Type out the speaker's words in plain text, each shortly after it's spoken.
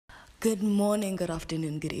Good morning, good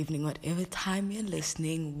afternoon, good evening, whatever time you're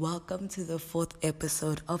listening. Welcome to the 4th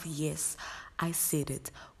episode of Yes, I Said It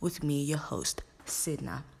with me, your host,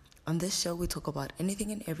 Sidna. On this show, we talk about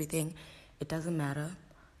anything and everything. It doesn't matter,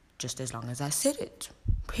 just as long as I said it.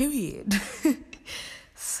 Period.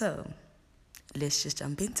 So, let's just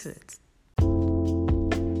jump into it.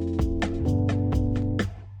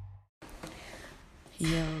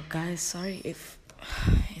 Yo, guys, sorry if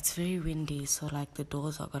it's very windy, so the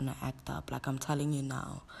doors are gonna act up. I'm telling you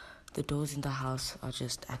now, the doors in the house are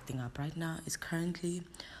just acting up. Right now, it's currently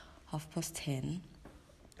 10:30.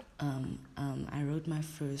 I wrote my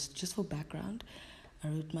first, just for background, I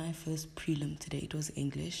wrote my first prelim today. It was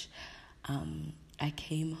English. I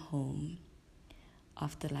came home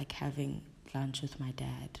after having lunch with my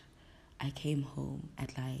dad. I came home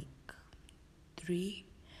at 3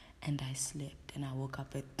 and I slept and I woke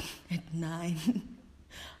up at 9.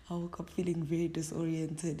 I woke up feeling very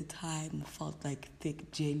disoriented. Time felt like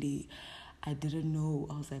thick jelly. I didn't know.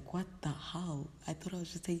 I was like, what the hell? I thought I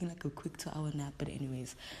was just taking a quick 2-hour nap. But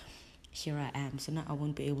anyways, here I am. So now I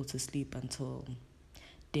won't be able to sleep until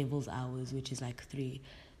devil's hours, which is 3.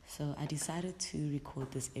 So I decided to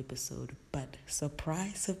record this episode. But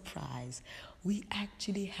surprise, surprise, we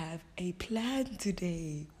actually have a plan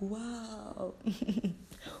today. Wow.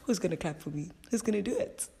 Who's going to clap for me? Who's going to do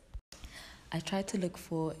it? I tried to look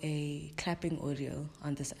for a clapping audio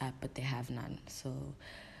on this app, but they have none. So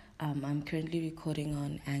I'm currently recording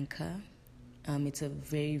on Anchor. It's a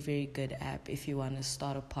very, very good app if you want to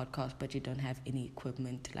start a podcast, but you don't have any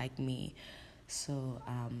equipment like me. So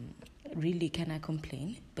really, can I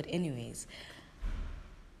complain? But anyways,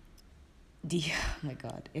 oh my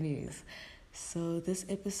God. Anyways, so this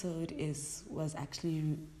episode was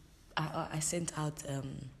actually, I sent out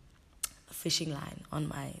fishing line on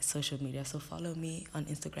my social media, so follow me on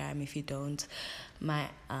Instagram. If you don't, my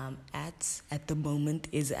at the moment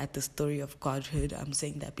is at the Story of Godhood. I'm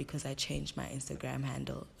saying that because I changed my Instagram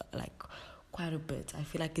handle quite a bit. I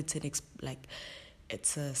feel like it's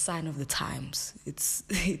it's a sign of the times.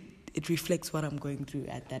 It reflects what I'm going through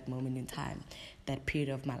at that moment in time, that period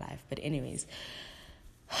of my life. But anyways,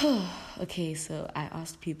 okay, so I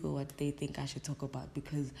asked people what they think I should talk about,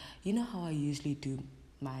 because you know how I usually do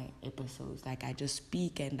my episodes. I just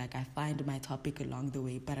speak and I find my topic along the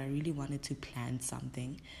way, but I really wanted to plan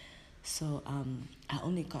something. So I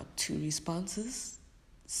only got 2 responses.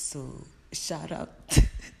 So shout out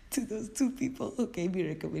to those 2 people who gave me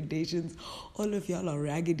recommendations. All of y'all are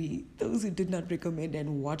raggedy. Those who did not recommend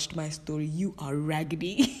and watched my story, you are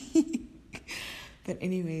raggedy. But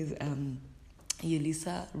anyways,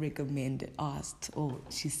 Yulisa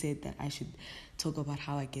she said that I should talk about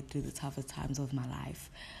how I get through the toughest times of my life.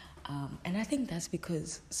 And I think that's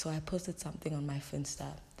because, so I posted something on my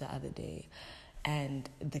Finsta the other day, and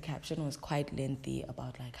the caption was quite lengthy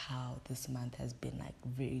about how this month has been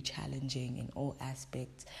very challenging in all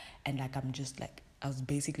aspects. And I was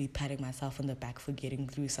basically patting myself on the back for getting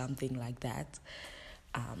through something like that.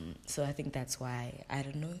 So I think that's why, I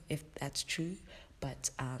don't know if that's true, but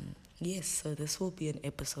yes, so this will be an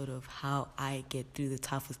episode of how I get through the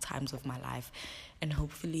toughest times of my life, and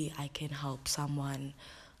hopefully I can help someone.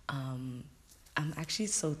 I'm actually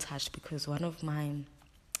so touched because one of my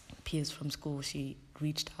peers from school, she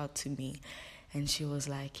reached out to me and she was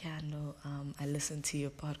like, I listened to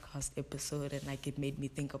your podcast episode and it made me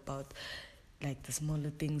think about the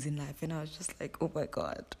smaller things in life. And I was just like, oh my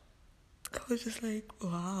God. I was just like,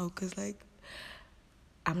 wow, because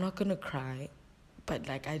I'm not gonna cry, but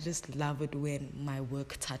I just love it when my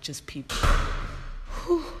work touches people.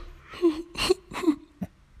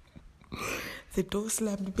 The door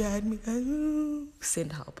slammed behind me.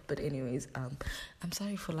 Send help. But anyways, I'm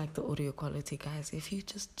sorry for the audio quality, guys. If you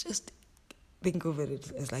just think of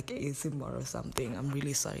it as ASMR or something, I'm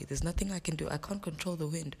really sorry. There's nothing I can do. I can't control the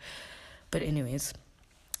wind. But anyways,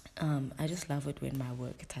 I just love it when my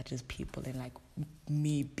work touches people, and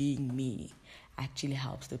me being me actually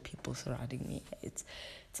helps the people surrounding me. It's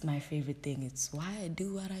my favorite thing. It's why I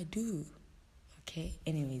do what I do. Okay.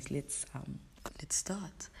 Anyways, let's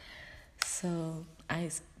start. So I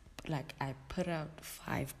put out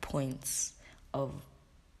 5 points of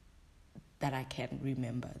that I can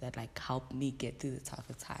remember that help me get through the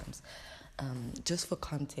tougher times. Just for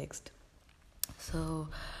context. So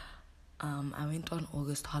I went on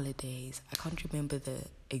August holidays. I can't remember the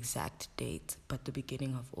exact date, but the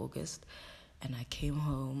beginning of August. And I came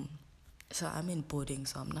home. So I'm in boarding,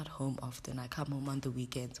 so I'm not home often. I come home on the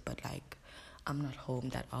weekends, but I'm not home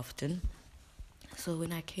that often. So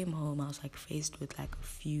when I came home, I was faced with a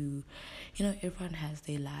few, everyone has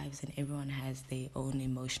their lives and everyone has their own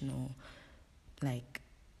emotional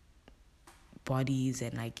bodies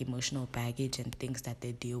and like emotional baggage and things that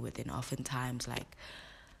they deal with. And oftentimes, like,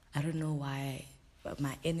 I don't know why, but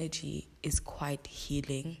my energy is quite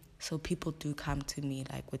healing. So people do come to me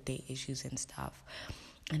like with their issues and stuff.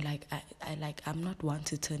 And like I'm not one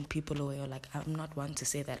to turn people away, or like I'm not one to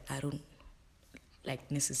say that I don't like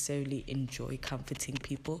necessarily enjoy comforting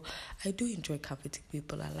people. I do enjoy comforting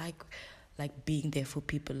people. I like being there for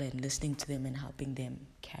people and listening to them and helping them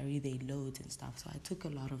carry their loads and stuff. So I took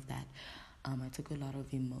a lot of that. I took a lot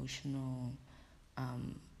of emotional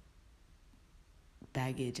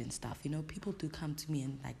baggage and stuff. You know, people do come to me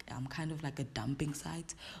and like I'm kind of like a dumping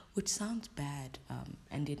site, which sounds bad.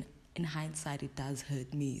 And in hindsight, it does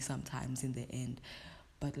hurt me sometimes in the end.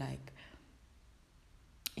 But like,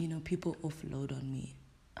 you know, people offload on me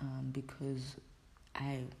because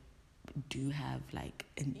I do have like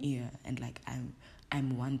an ear, and like I'm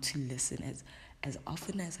one to listen. As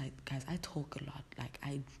often as I talk a lot. Like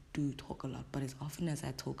I do talk a lot, but as often as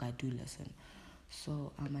I talk, I do listen.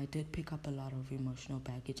 So I did pick up a lot of emotional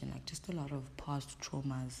baggage, and like just a lot of past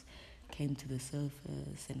traumas came to the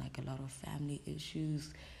surface, and like a lot of family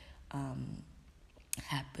issues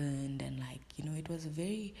happened, and like, you know, it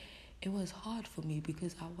was hard for me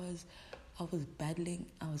because I was battling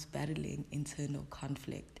internal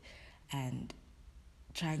conflict and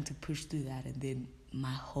trying to push through that, and then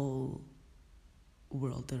my whole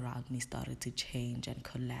world around me started to change and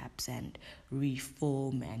collapse and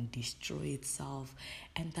reform and destroy itself.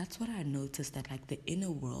 And that's what I noticed, that like the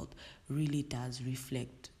inner world really does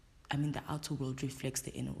reflect, the outer world reflects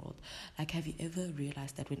the inner world. Like, have you ever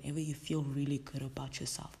realized that whenever you feel really good about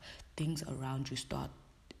yourself, things around you start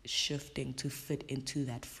shifting to fit into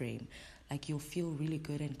that frame? Like, you'll feel really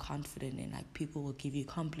good and confident, and like people will give you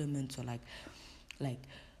compliments, or like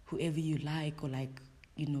whoever you like, or like,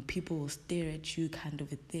 you know, people will stare at you, kind of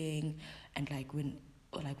a thing. And like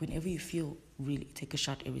whenever you feel really, take a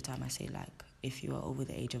shot every time I say, like, if you are over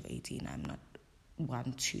the age of 18, I'm not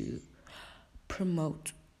one to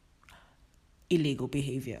promote illegal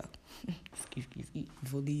behavior. Excuse me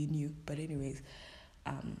for the new. But anyways,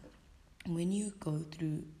 when you go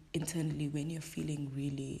through internally, when you're feeling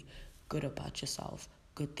really good about yourself,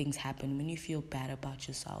 good things happen. When you feel bad about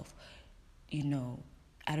yourself, you know,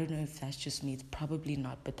 I don't know if that's just me, it's probably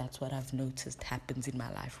not, but that's what I've noticed happens in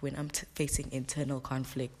my life. When I'm facing internal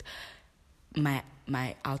conflict, my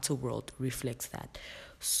outer world reflects that.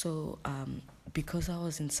 So because I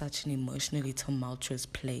was in such an emotionally tumultuous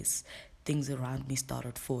place, things around me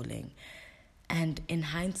started falling. And in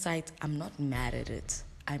hindsight, I'm not mad at it.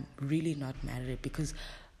 I'm really not mad at it, because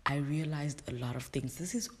I realized a lot of things.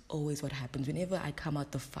 This is always what happens. Whenever I come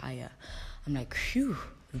out the fire, I'm like, phew,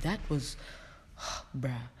 that was...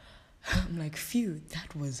 bruh. I'm like, phew,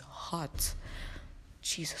 that was hot.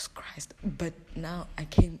 Jesus Christ. But now I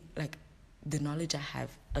came, like, the knowledge I have,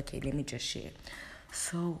 okay, let me just share.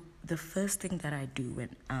 So the first thing that I do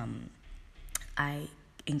when I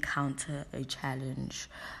encounter a challenge,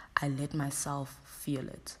 I let myself feel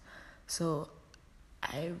it. So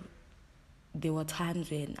there were times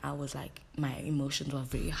when I was like, my emotions were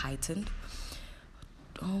very heightened.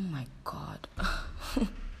 Oh my God.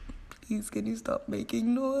 Please, can you stop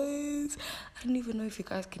making noise? I don't even know if you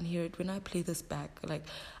guys can hear it. When I play this back, like,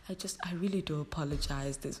 I really do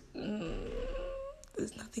apologize. There's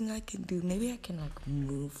nothing I can do. Maybe I can, like,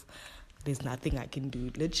 move. There's nothing I can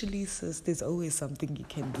do. Literally, sis, there's always something you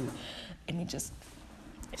can do. And just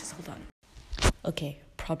hold on. Okay,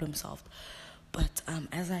 problem solved. But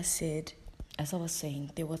as I was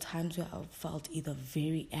saying, there were times where I felt either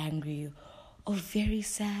very angry or very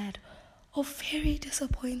sad or very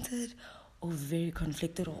disappointed or very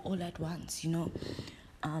conflicted, or all at once, you know.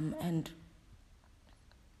 And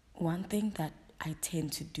one thing that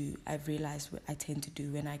I've realized what I tend to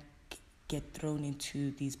do when I get thrown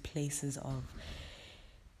into these places of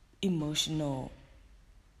emotional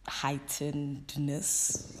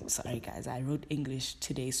heightenedness. Sorry guys, I wrote English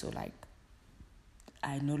today, so like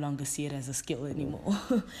I no longer see it as a skill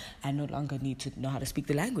anymore. I no longer need to know how to speak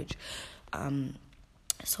the language.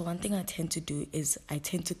 So one thing I tend to do is I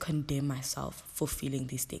tend to condemn myself for feeling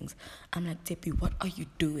these things. I'm like, Tepi, what are you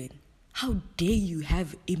doing? How dare you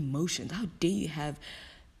have emotions? How dare you have,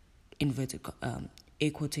 inverted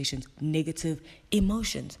air quotations, negative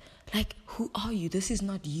emotions? Like, who are you? This is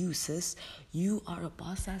not you, sis. You are a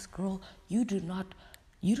boss-ass girl. You do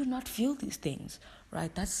not feel these things,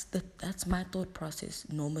 right? That's my thought process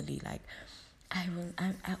normally. Like, I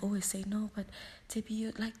always say, no, but Tibi,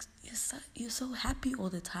 you're so happy all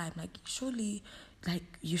the time. Like, surely, like,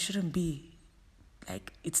 you shouldn't be.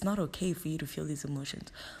 Like, it's not okay for you to feel these emotions.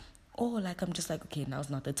 Or like I'm just like, okay, now's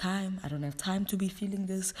not the time. I don't have time to be feeling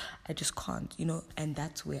this. I just can't, And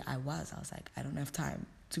that's where I was. I was like, I don't have time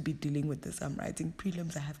to be dealing with this. I'm writing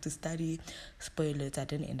prelims. I have to study. Spoilers, I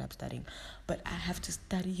didn't end up studying. But I have to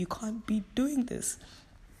study. You can't be doing this.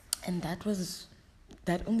 And that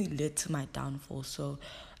only led to my downfall. So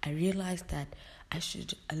I realized that I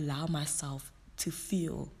should allow myself to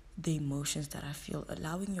feel the emotions that I feel.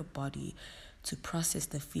 Allowing your body to process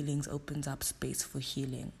the feelings opens up space for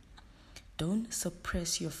healing. Don't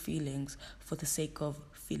suppress your feelings for the sake of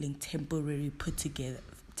feeling temporarily put together.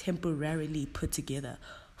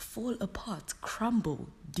 Fall apart, crumble,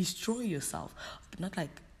 destroy yourself. Not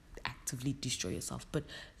like actively destroy yourself, but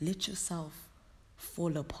let yourself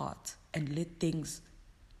fall apart and let things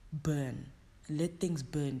burn. Let things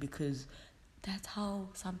burn, because that's how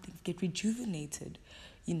some things get rejuvenated,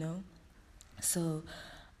 So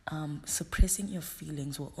suppressing your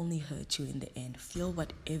feelings will only hurt you in the end. Feel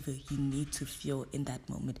whatever you need to feel in that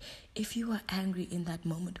moment. If you are angry in that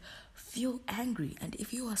moment, feel angry. And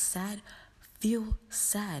if you are sad, feel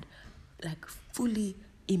sad. Like fully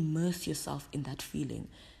immerse yourself in that feeling.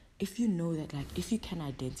 If you know that, like, if you can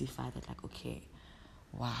identify that, like, okay,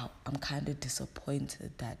 wow, I'm kind of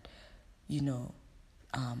disappointed that,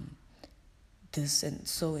 this and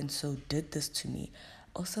so did this to me.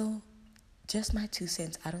 Also, just my 2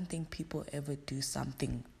 cents, I don't think people ever do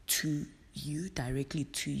something to you, directly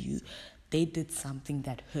to you. They did something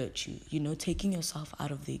that hurt you. Taking yourself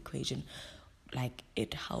out of the equation, like,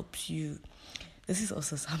 it helps you. This is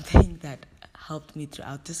also something that helped me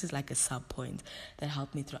throughout. This is like a sub point that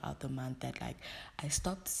helped me throughout the month, that like I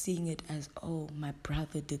stopped seeing it as, oh, my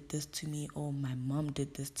brother did this to me, or my mom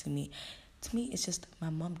did this to me. To me, it's just my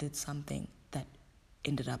mom did something that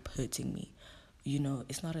ended up hurting me.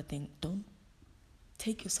 It's not a thing. Don't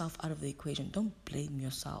take yourself out of the equation. Don't blame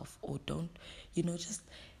yourself, or don't,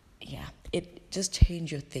 it just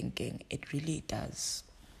change your thinking. It really does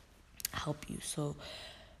help you. So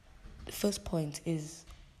the first point is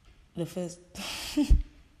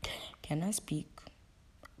can I speak?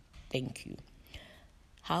 Thank you.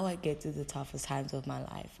 How I get through the toughest times of my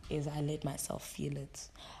life is I let myself feel it.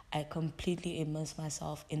 I completely immerse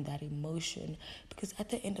myself in that emotion, because at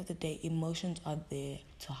the end of the day, emotions are there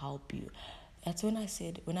to help you. That's when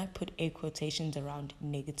I put air quotations around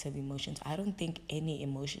negative emotions. I don't think any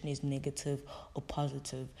emotion is negative or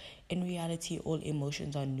positive. In reality, all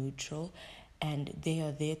emotions are neutral, and they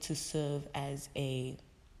are there to serve as a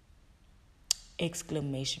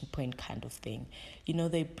exclamation point kind of thing.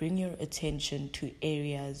 They bring your attention to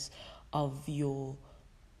areas of your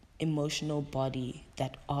emotional body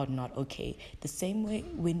that are not okay. The same way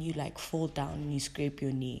when you like fall down and you scrape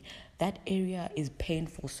your knee, that area is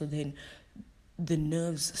painful. So then the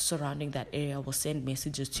nerves surrounding that area will send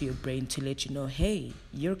messages to your brain to let you know, hey,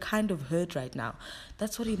 you're kind of hurt right now.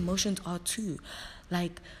 That's what emotions are too.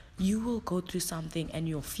 Like, you will go through something and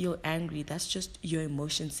you'll feel angry. That's just your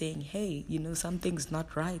emotion saying, hey, something's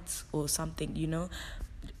not right, or something,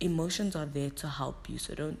 Emotions are there to help you,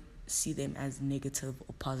 so don't see them as negative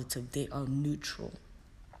or positive. They are neutral.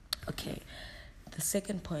 Okay, the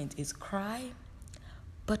second point is cry,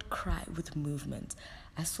 but cry with movement.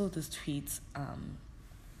 I saw this tweet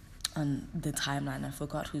on the timeline. I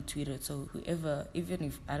forgot who tweeted. So whoever, even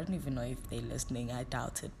if I don't even know if they're listening, I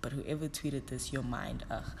doubt it. But whoever tweeted this, your mind.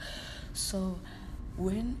 So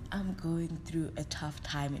when I'm going through a tough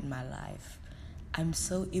time in my life, I'm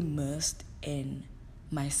so immersed in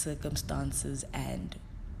my circumstances and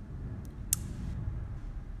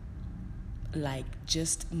like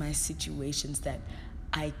just my situations that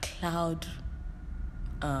I cloud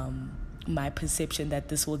my perception that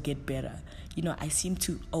this will get better. I seem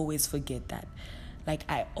to always forget that. Like,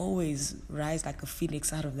 I always rise like a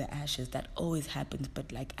phoenix out of the ashes. That always happens,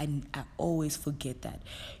 but like I always forget that.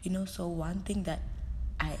 So one thing that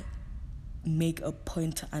I make a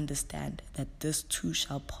point to understand, that this too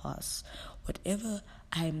shall pass. Whatever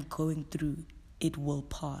I am going through, it will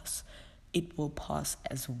pass. It will pass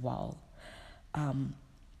as well.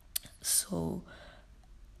 So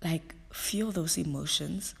like, feel those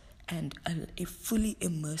emotions and fully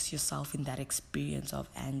immerse yourself in that experience of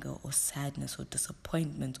anger or sadness or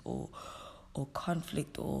disappointment or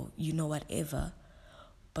conflict or whatever,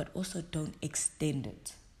 but also don't extend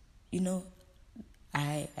it.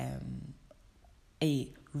 I am a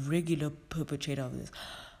regular perpetrator of this,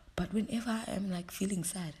 but whenever I am like feeling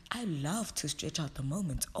sad, I love to stretch out the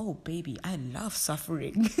moment. Oh baby, I love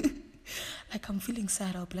suffering. Like, I'm feeling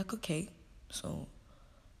sad, I'll be like, okay, so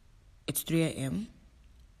it's 3 a.m.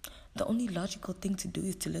 The only logical thing to do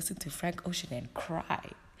is to listen to Frank Ocean and cry.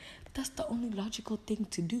 that's the only logical thing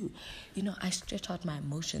to do. I stretch out my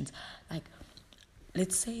emotions. Like,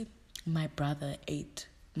 let's say my brother ate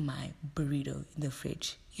my burrito in the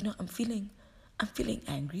fridge. I'm feeling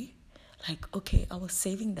angry. Like, okay, I was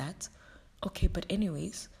saving that. Okay, but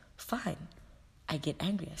anyways, fine. I get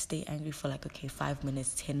angry. I stay angry for 5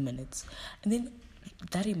 minutes, 10 minutes. And then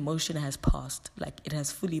that emotion has passed. Like, it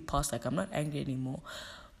has fully passed. Like, I'm not angry anymore.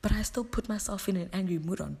 But I still put myself in an angry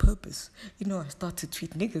mood on purpose. I start to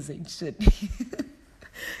tweet niggas and shit.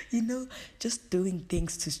 Just doing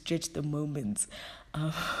things to stretch the moments.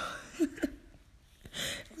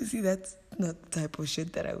 See, that's not the type of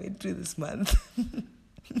shit that I went through this month.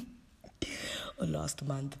 Or last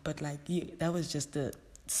month. But that was just a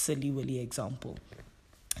silly willy example.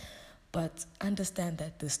 But understand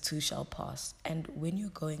that this too shall pass. And when you're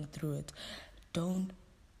going through it, don't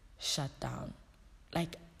shut down.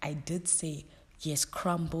 Like I did say, yes,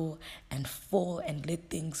 crumble and fall and let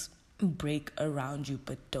things break around you,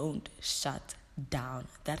 but don't shut down.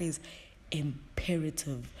 That is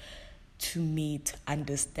imperative to me to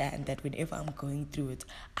understand that whenever I'm going through it,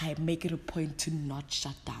 I make it a point to not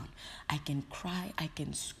shut down. I can cry, I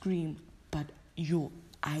can scream, but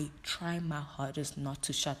I try my hardest not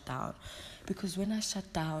to shut down. Because when I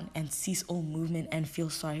shut down and cease all movement and feel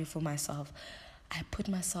sorry for myself, I put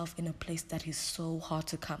myself in a place that is so hard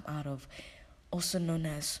to come out of, also known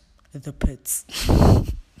as the pits.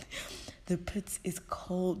 The pits is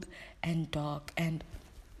cold and dark, and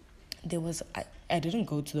I didn't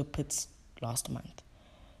go to the pits last month,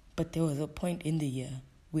 but there was a point in the year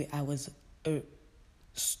where I was a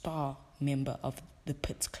star member of the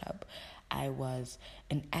Pits Club. I was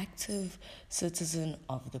an active citizen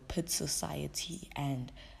of the Pits Society,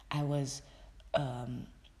 and I was, I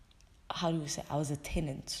was a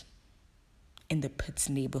tenant in the Pits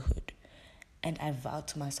neighborhood. And I vowed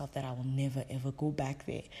to myself that I will never, ever go back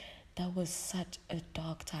there. That was such a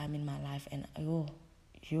dark time in my life, and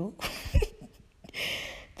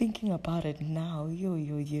thinking about it now,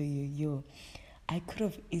 I could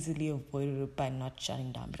have easily avoided it by not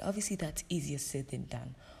shutting down, but obviously that's easier said than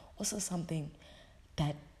done. Also, something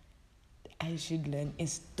that I should learn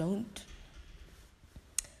is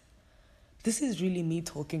this is really me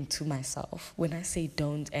talking to myself. When I say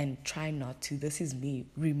don't and try not to, this is me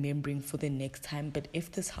remembering for the next time. But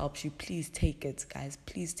if this helps you, please take it, guys.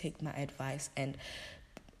 Please take my advice and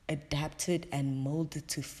adapt it and mold it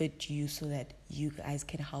to fit you so that you guys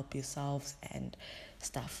can help yourselves and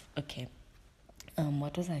stuff. Okay.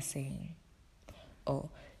 What was I saying? Oh,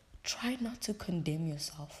 try not to condemn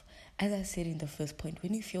yourself. As I said in the first point,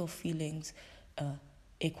 when you feel feelings,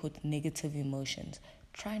 equal negative emotions,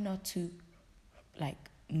 try not to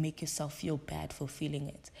make yourself feel bad for feeling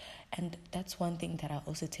it. And that's one thing that I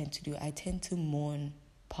also tend to do. I tend to mourn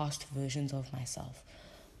past versions of myself.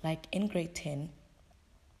 Like in grade 10,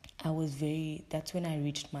 that's when I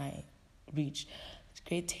reached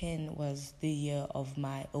grade 10 was the year of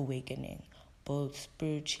my awakening, both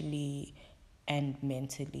spiritually and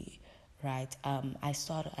mentally, right? I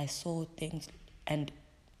saw things, and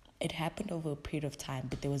it happened over a period of time,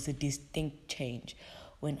 but there was a distinct change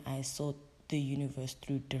when I saw the universe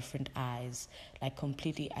through different eyes,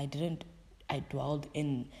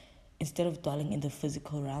 instead of dwelling in the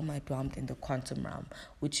physical realm, I dwelled in the quantum realm,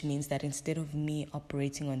 which means that instead of me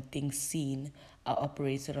operating on things seen, I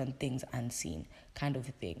operated on things unseen, kind of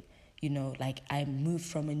a thing. I moved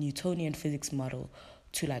from a Newtonian physics model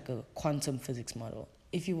to a quantum physics model.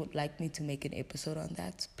 If you would like me to make an episode on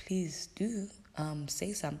that, please do.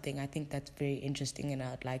 Say something. I think that's very interesting and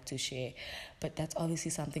I'd like to share. But that's obviously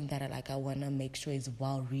something that I want to make sure is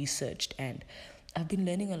well researched, and I've been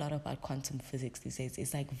learning a lot about quantum physics these days.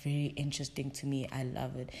 It's very interesting to me. I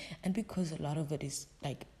love it. And because a lot of it is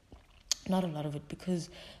not a lot of it, because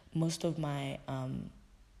most of my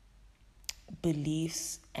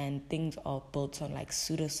beliefs and things are built on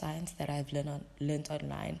pseudoscience that I've learned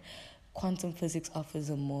online, quantum physics offers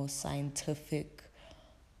a more scientific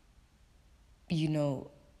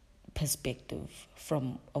perspective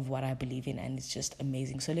of what I believe in, and it's just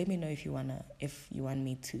amazing. So let me know if you want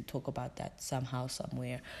me to talk about that somehow,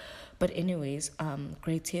 somewhere. But anyways,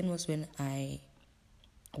 grade 10 was when I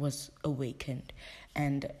was awakened,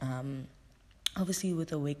 and obviously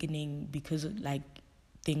with awakening, because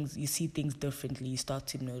things, you see things differently, you start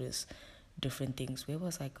to notice different things. Where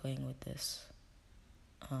was I going with this?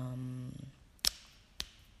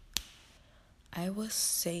 I was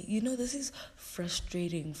saying, this is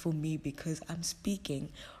frustrating for me because I'm speaking,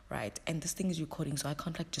 right? And this thing is recording, so I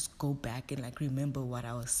can't just go back and remember what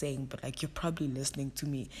I was saying. But you're probably listening to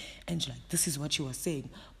me and you're this is what you were saying.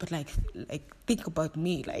 But think about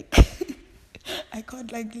me, I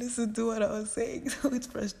can't listen to what I was saying, so it's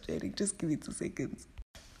frustrating. Just give me 2 seconds.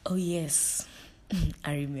 Oh yes,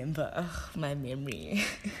 I remember. My memory.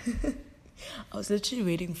 I was literally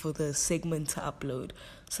waiting for the segment to upload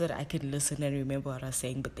so that I could listen and remember what I was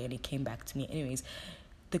saying, but then it came back to me. Anyways,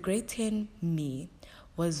 the grade 10 me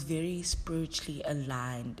was very spiritually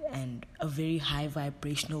aligned and a very high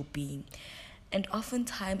vibrational being. And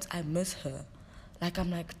oftentimes I miss her.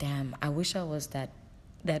 I'm like, damn, I wish I was that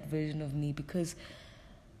version of me, because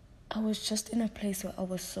I was just in a place where I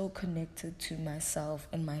was so connected to myself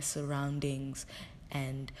and my surroundings,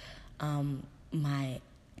 and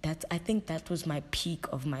I think that was my peak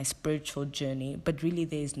of my spiritual journey, but really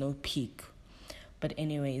there is no peak. But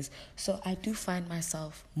anyways, so I do find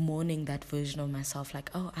myself mourning that version of myself,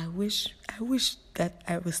 I wish that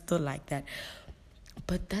I was still like that.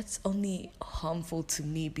 But that's only harmful to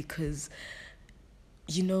me because,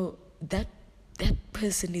 that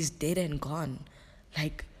person is dead and gone.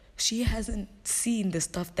 She hasn't seen the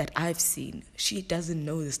stuff that I've seen. She doesn't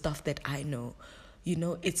know the stuff that I know.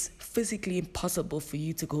 It's physically impossible for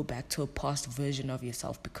you to go back to a past version of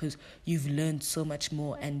yourself because you've learned so much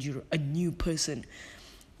more and you're a new person.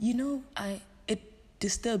 It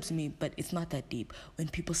disturbs me, but it's not that deep. When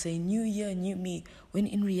people say new year, new me, when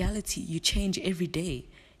in reality you change every day.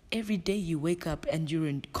 Every day you wake up and you're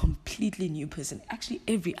a completely new person. Actually,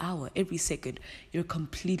 every hour, every second, you're a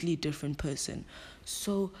completely different person.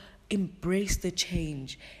 So embrace the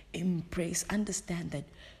change. Understand that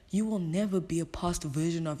you will never be a past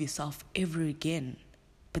version of yourself ever again.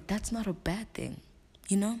 But that's not a bad thing,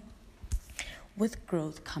 With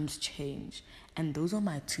growth comes change. And those are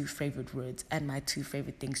my 2 favorite words and my 2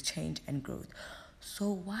 favorite things, change and growth.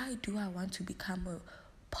 So why do I want to become a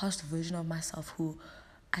past version of myself who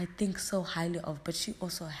I think so highly of, but she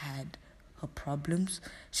also had her problems.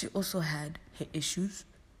 She also had her issues,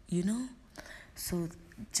 So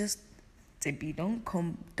just Debbie, don't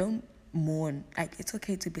mourn. It's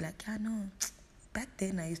okay to be like, yeah, no, back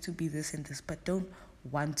then I used to be this and this, but don't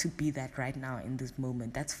want to be that right now in this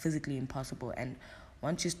moment. That's physically impossible. And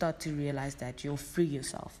once you start to realize that, you'll free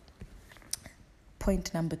yourself.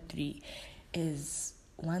 Point number 3 is,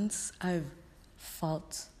 once I've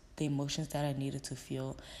felt the emotions that I needed to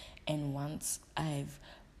feel, and once I've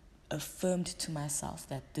affirmed to myself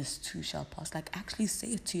that this too shall pass, actually say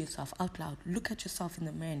it to yourself out loud. Look at yourself in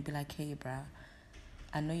the mirror and be like, hey, bruh,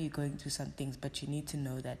 I know you're going through some things, but you need to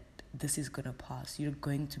know that this is going to pass. You're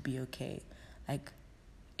going to be okay.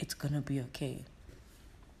 It's going to be okay.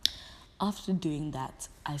 After doing that,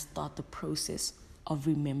 I start the process of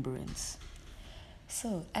remembrance.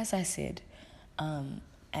 So, as I said,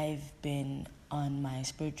 I've been on my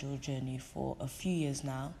spiritual journey for a few years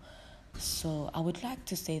now. So I would like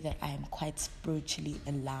to say that I am quite spiritually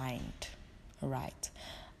aligned, right?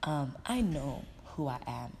 I know who I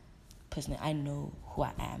am. Personally, I know who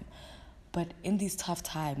I am. But in these tough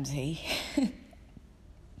times, hey,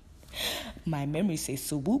 my memory says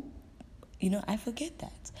so whoop. I forget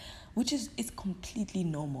that. Which is completely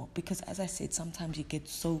normal, because as I said, sometimes you get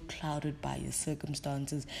so clouded by your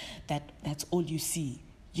circumstances that's all you see.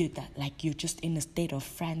 You're just in a state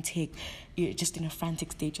of you're just in a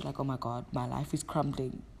frantic state. You're like, oh my God, my life is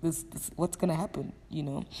crumbling. This what's gonna happen,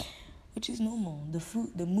 which is normal.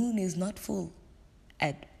 The moon is not full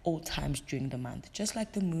at all times during the month. Just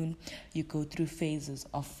like the moon, you go through phases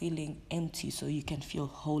of feeling empty so you can feel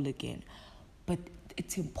whole again. But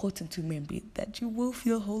it's important to remember that you will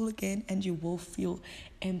feel whole again, and you will feel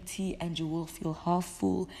empty, and you will feel half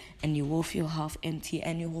full, and you will feel half empty,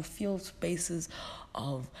 and you will feel spaces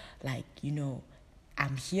of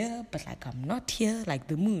I'm here, but I'm not here. Like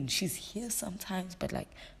the moon, she's here sometimes, but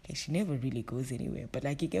she never really goes anywhere. But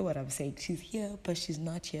you get what I'm saying? She's here, but she's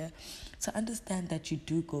not here. So understand that you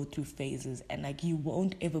do go through phases, and you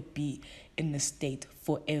won't ever be in a state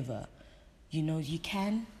forever. You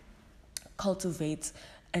can cultivate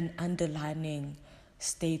an underlying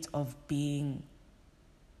state of being.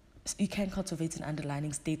 You can cultivate an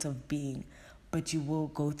underlying state of being, but you will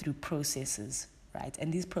go through processes, right?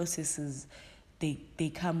 And these processes,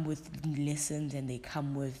 they come with lessons, and they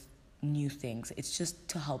come with new things. It's just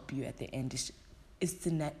to help you at the end. It's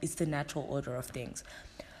the natural order of things.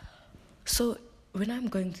 So when I'm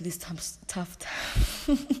going through these tough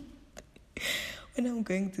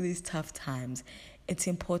times, it's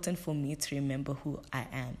important for me to remember who I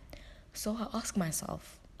am. So I ask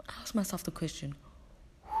myself the question,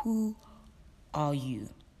 who are you?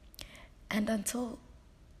 And until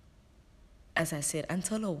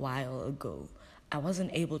a while ago, I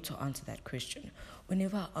wasn't able to answer that question.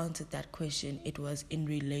 Whenever I answered that question, it was in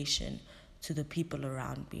relation to the people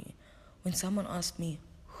around me. When someone asked me,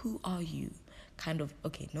 who are you? kind of,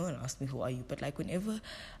 okay, no one asked me who are you, but like whenever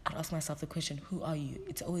I ask myself the question, who are you,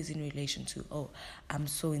 it's always in relation to, oh, I'm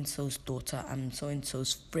so and so's daughter, I'm so and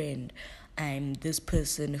so's friend, I'm this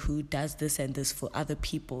person who does this and this for other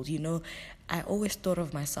people. I always thought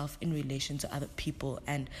of myself in relation to other people,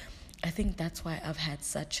 and I think that's why I've had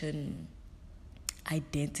such an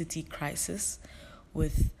identity crisis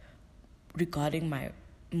regarding my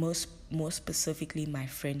more specifically my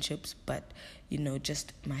friendships, but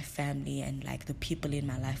just my family and like the people in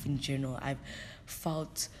my life in general. I've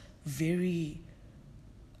felt very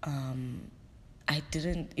I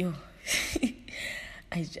didn't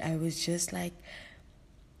I was just like,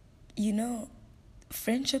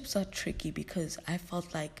 friendships are tricky because I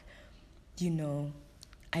felt like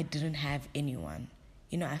I didn't have anyone.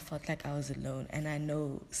 I felt like I was alone, and I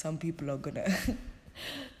know some people are gonna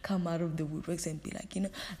come out of the woodworks and be like,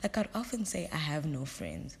 like I'd often say I have no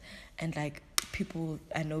friends, and like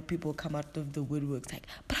I know people come out of the woodworks like,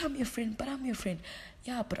 but I'm your friend.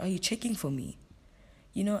 Yeah, but are you checking for me?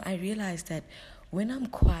 I realized that when I'm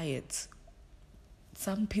quiet,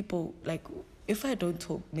 some people, like, if I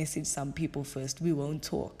don't message some people first, we won't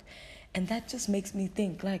talk. And that just makes me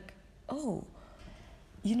think like, oh,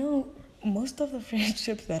 most of the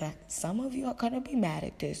friendships some of you are going to be mad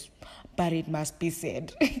at this, but it must be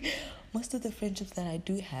said. Most of the friendships that I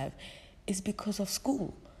do have is because of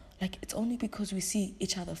school. Like, it's only because we see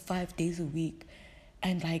each other 5 days a week.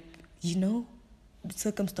 And like,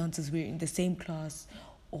 circumstances, we're in the same class,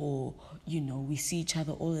 or, we see each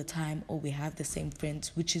other all the time, or we have the same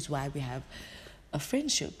friends, which is why we have a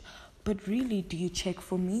friendship. But really, do you check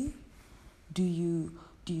for me? Do you,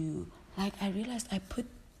 like, I realized I put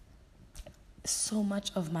so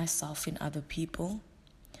much of myself in other people.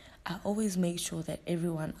 I always make sure that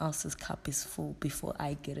everyone else's cup is full before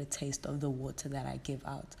I get a taste of the water that I give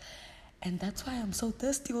out. And that's why I'm so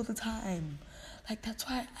thirsty all the time. Like, that's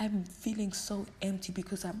why I'm feeling so empty,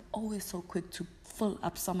 because I'm always so quick to fill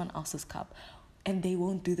up someone else's cup, and they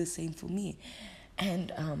won't do the same for me.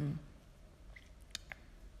 And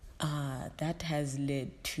that has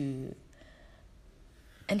led to,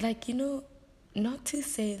 and like, not to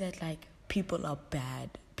say that like people are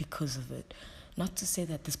bad because of it, not to say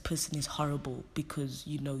that this person is horrible because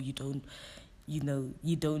you don't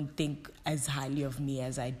think as highly of me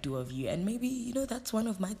as I do of you. And maybe that's one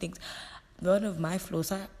of my things, one of my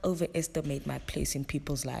flaws. I overestimate my place in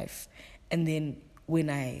people's life, and then when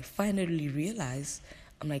I finally realize,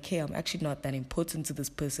 I'm like, hey, I'm actually not that important to this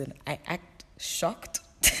person, I act shocked.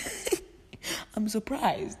 I'm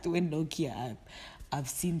surprised when Nokia, I've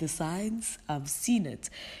seen the signs, I've seen it,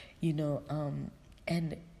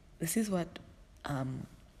 and this is what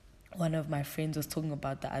one of my friends was talking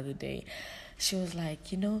about the other day. She was like,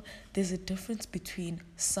 there's a difference between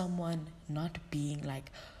someone not being like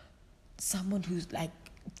someone who's like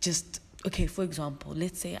just, okay, for example,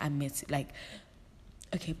 let's say I met, like,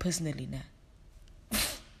 okay, personally now,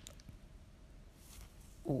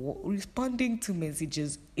 responding to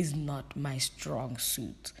messages is not my strong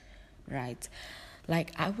suit, right?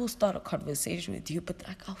 Like, I will start a conversation with you, but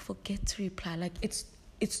like I'll forget to reply. Like, it's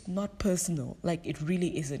not personal. Like, it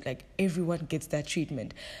really isn't. Like, everyone gets that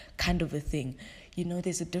treatment, kind of a thing.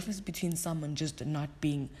 There's a difference between someone just not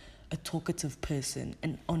being a talkative person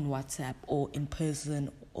and on WhatsApp or in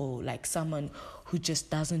person, or like someone who just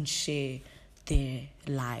doesn't share their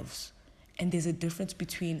lives. And there's a difference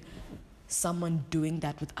between someone doing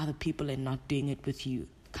that with other people and not doing it with you,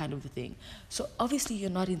 kind of a thing. So obviously you're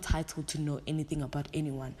not entitled to know anything about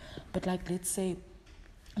anyone, but like, let's say,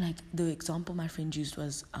 like the example my friend used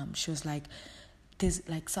was, she was like, there's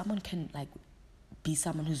like someone can like be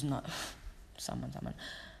someone who's not someone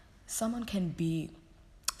can be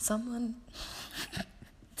someone.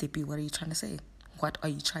 Tippy, what are you trying to say? What are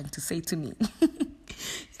you trying to say to me?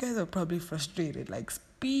 You guys are probably frustrated, like,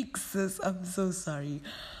 speak, sis, I'm so sorry.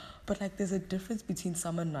 But like, there's a difference between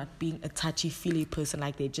someone not being a touchy-feely person,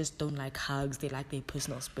 like they just don't like hugs, they like their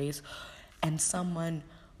personal space, and someone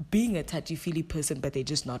being a touchy-feely person, but they're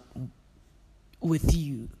just not with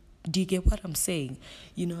you. Do you get what I'm saying?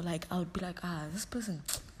 Like, I would be like, this person,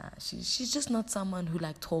 she's just not someone who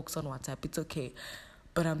like talks on WhatsApp. It's okay.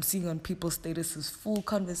 But I'm seeing on people's statuses full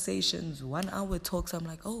conversations, 1 hour talks. I'm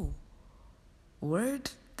like, oh,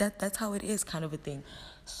 word? That's how it is, kind of a thing.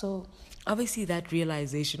 So obviously that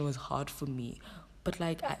realization was hard for me, but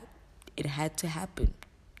like it had to happen.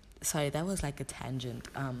 Sorry, that was like a tangent.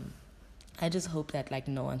 I just hope that like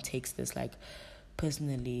no one takes this like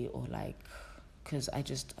personally, or like, because I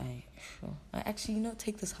actually,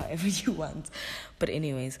 take this however you want. But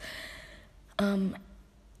anyways,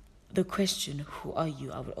 the question, who are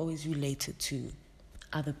you, I would always relate it to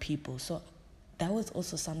other people. So that was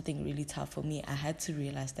also something really tough for me. I had to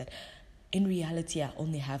realize that in reality, I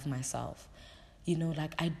only have myself.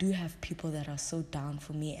 Like I do have people that are so down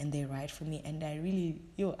for me and they ride for me, and I really,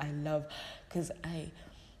 I love, because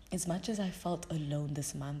as much as I felt alone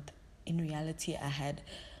this month, in reality, I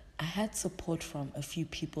had support from a few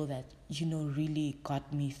people that, really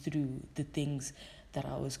got me through the things that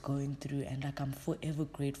I was going through, and like I'm forever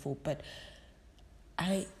grateful. But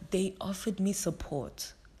they offered me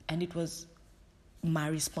support, and it was my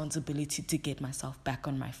responsibility to get myself back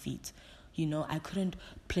on my feet. I couldn't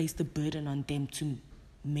place the burden on them to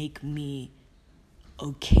make me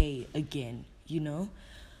okay again,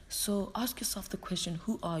 So ask yourself the question,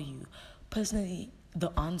 who are you? Personally, the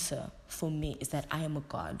answer for me is that I am a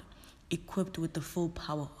God equipped with the full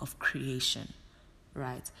power of creation,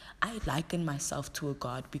 right? I liken myself to a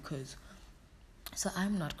God because, so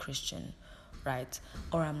I'm not Christian, right?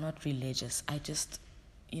 Or I'm not religious. I just,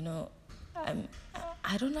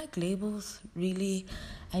 I don't like labels, really.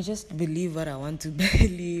 I just believe what I want to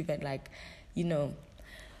believe, and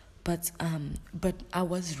but I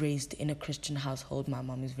was raised in a Christian household. My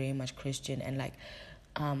mom is very much Christian, and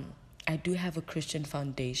I do have a Christian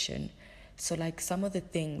foundation. So some of the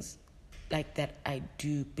things that I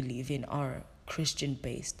do believe in are Christian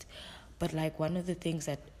based. But one of the things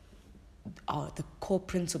that are the core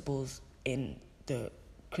principles in the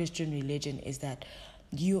Christian religion is that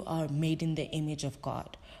you are made in the image of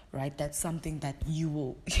God, right? That's something that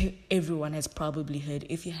everyone has probably heard.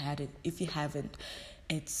 If you haven't,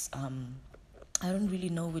 it's, I don't really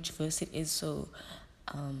know which verse it is, so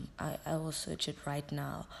I will search it right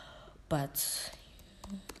now. But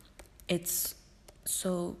it's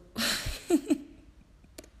so,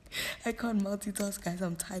 I can't multitask, guys.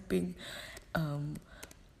 I'm typing. I'm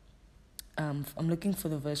looking for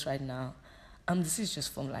the verse right now. This is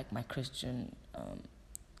just from my Christian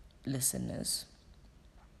listeners.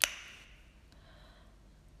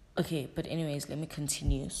 Okay, but anyways, let me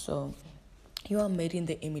continue. So, you are made in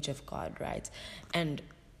the image of God, right? And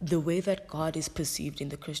the way that God is perceived in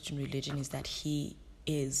the Christian religion is that he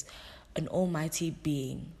is an almighty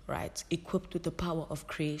being, right? Equipped with the power of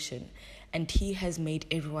creation. And he has made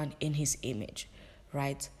everyone in his image,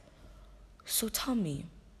 right? So tell me,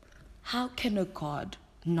 how can a God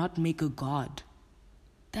not make a God?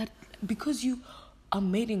 That because you are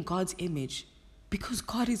made in God's image, because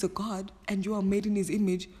God is a God and you are made in his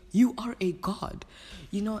image, you are a God,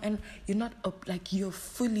 and you're not you're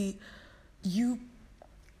fully,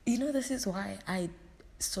 this is why I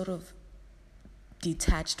sort of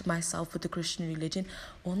detached myself with the Christian religion.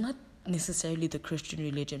 Well, not necessarily the Christian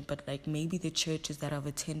religion, but maybe the churches that I've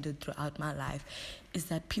attended throughout my life, is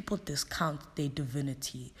that people discount their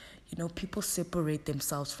divinity. People separate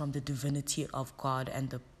themselves from the divinity of God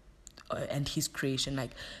and his creation.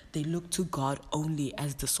 They look to God only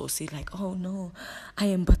as the source. Say oh no, I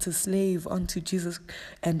am but a slave unto Jesus,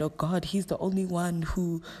 and God, he's the only one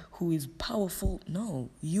who is powerful. No,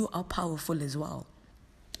 you are powerful as well.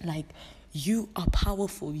 You are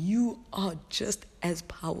powerful. You are just as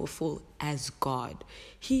powerful as God.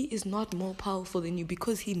 He is not more powerful than you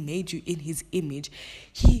because he made you in his image.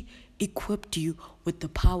 He equipped you with the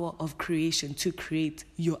power of creation to create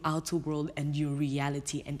your outer world and your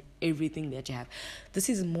reality and everything that you have. This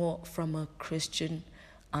is more from a Christian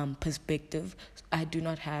perspective. I do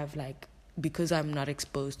not have because I'm not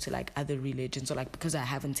exposed to other religions, or because I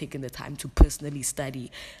haven't taken the time to personally study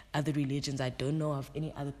other religions, I don't know of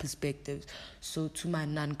any other perspectives. So to my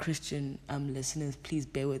non-Christian listeners, please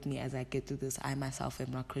bear with me as I get through this. I myself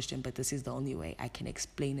am not Christian, but this is the only way I can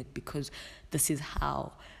explain it, because this is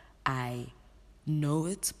how I know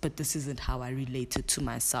it, but this isn't how I relate it to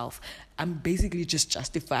myself. I'm basically just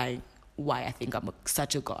justifying why I think I'm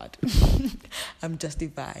such a God. I'm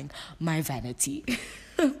justifying my vanity.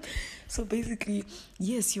 So basically,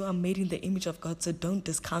 yes, you are made in the image of God, so don't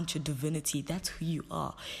discount your divinity. That's who you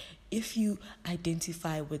are. If you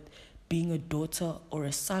identify with being a daughter or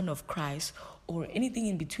a son of Christ or anything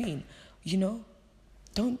in between,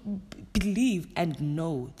 don't believe and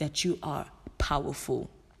know that you are powerful,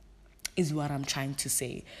 is what I'm trying to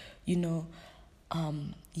say.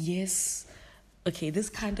 Yes, okay, this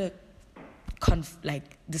kind of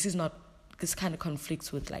this kind of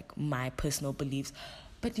conflicts with my personal beliefs.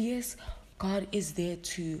 But yes, God is there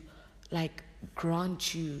to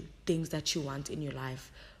grant you things that you want in your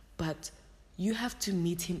life, but you have to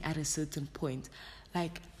meet him at a certain point.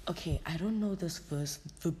 Okay, I don't know this verse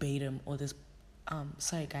verbatim, or this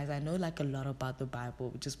sorry guys, I know a lot about the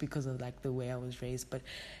Bible just because of the way I was raised, but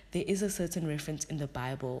there is a certain reference in the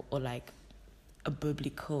Bible, or a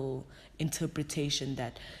biblical interpretation,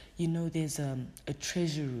 that there's a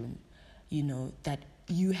treasure room, that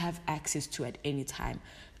you have access to at any time.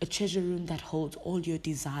 A treasure room that holds all your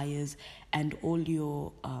desires and all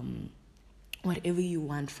your whatever you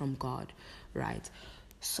want from God, right?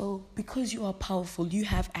 So because you are powerful, you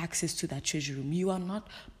have access to that treasure room. You are not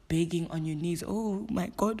begging on your knees, oh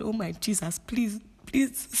my God, oh my Jesus, please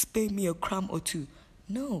spare me a crumb or two.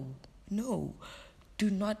 No. Do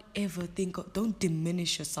not ever don't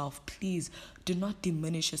diminish yourself. Please do not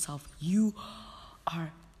diminish yourself. You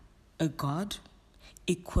are a God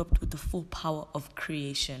equipped with the full power of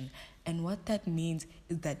creation. And what that means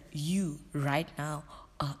is that you right now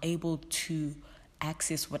are able to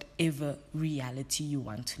access whatever reality you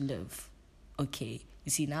want to live. Okay, you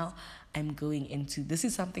see, now I'm going into, this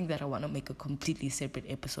is something that I want to make a completely separate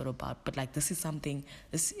episode about, but like this is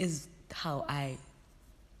how I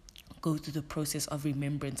go through the process of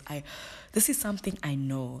remembrance. This is something I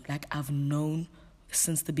know, like I've known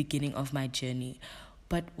since the beginning of my journey,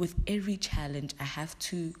 but with every challenge I have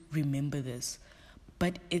to remember this.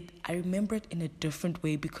 But I remember it in a different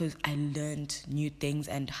way because I learned new things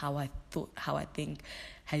and how I think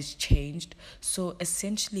has changed. So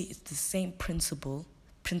essentially it's the same principle,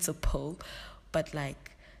 but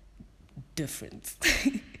like different.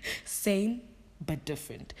 Same but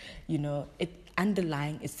different.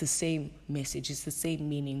 Underlying, it's the same message, it's the same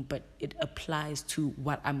meaning, but it applies to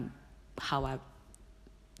how I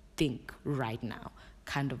think right now,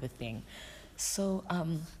 kind of a thing. So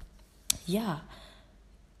yes,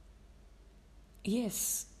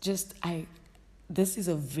 this is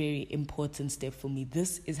a very important step for me.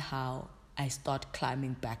 This is how I start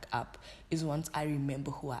climbing back up, is once I remember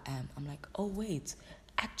who I am. I'm like, oh wait,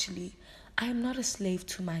 actually, I am not a slave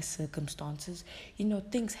to my circumstances.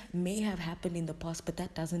 Things may have happened in the past, but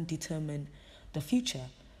that doesn't determine the future.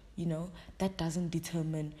 That doesn't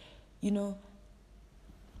determine,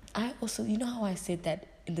 I also, how I said that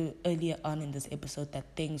earlier on in this episode that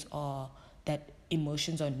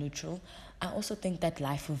emotions are neutral. I also think that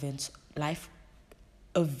life events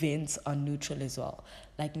are neutral as well.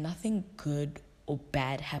 Like nothing good or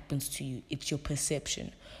bad happens to you. It's your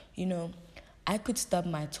perception. I could stub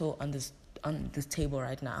my toe on this table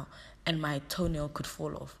right now and my toenail could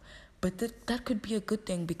fall off. But that could be a good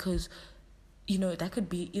thing because, that could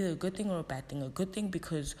be either a good thing or a bad thing. A good thing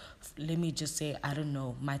because, let me just say, I don't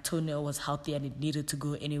know, my toenail was healthy and it needed to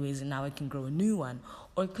go anyways and now I can grow a new one.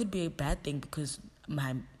 Or it could be a bad thing because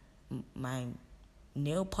my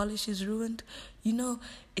nail polish is ruined.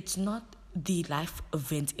 It's not the life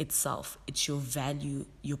event itself. It's your value,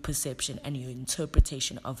 your perception, and your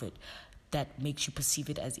interpretation of it that makes you perceive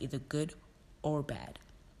it as either good or bad.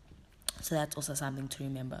 So that's also something to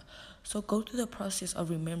remember. So go through the process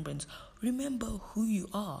of remembrance. Remember who you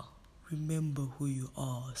are. Remember who you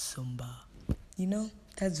are, Sumba.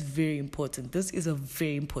 That's very important. This is a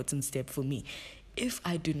very important step for me. If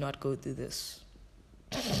I do not go through this,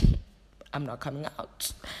 I'm not coming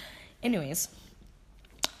out. Anyways,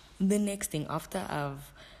 the next thing, after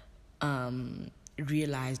I've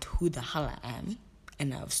realized who the hell I am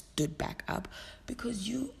and I've stood back up, because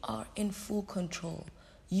you are in full control.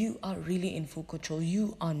 You are really in full control.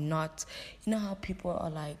 You are not, how people are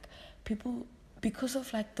like, because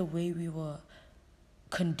of like the way we were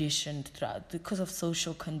conditioned throughout, because of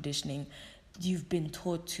social conditioning, you've been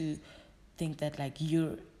taught to think that like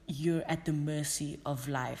you're at the mercy of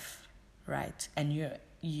life, right? And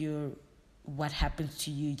you're what happens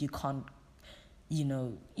to you, you can't,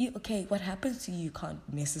 what happens to you can't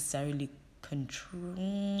necessarily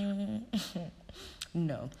control.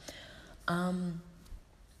 No.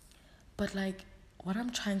 But like what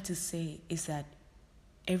I'm trying to say is that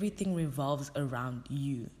everything revolves around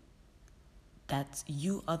you. That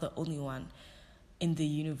you are the only one in the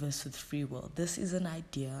universe with free will. This is an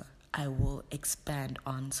idea I will expand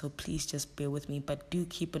on, so please just bear with me, but do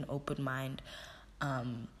keep an open mind.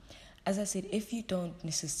 As I said, if you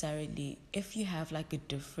have like a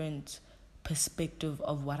different perspective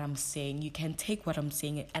of what I'm saying, you can take what I'm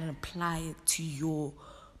saying and apply it to your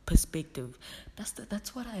perspective.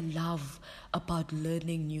 That's what I love about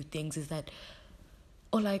learning new things, is that,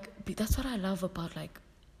 that's what I love about like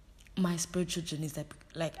my spiritual journey, is that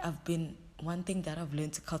like one thing that I've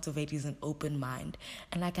learned to cultivate is an open mind.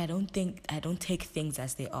 And like I don't take things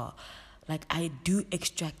as they are. Like I do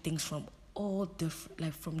extract things from all different,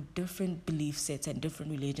 like from different belief sets and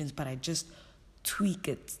different religions, but I just tweak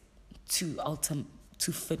it to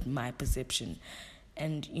fit my perception.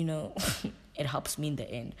 And it helps me in the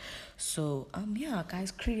end. So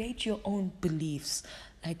guys, create your own beliefs.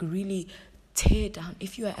 Like really tear down.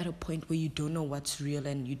 If you are at a point where you don't know what's real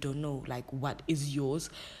and you don't know like what is yours,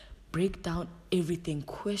 break down everything,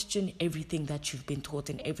 question everything that you've been taught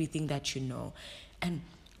and everything that you know, and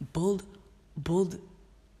build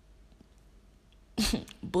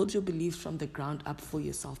build your beliefs from the ground up for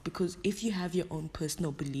yourself. Because if you have your own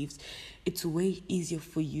personal beliefs, it's way easier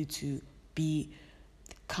for you to be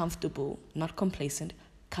comfortable, not complacent,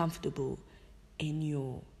 comfortable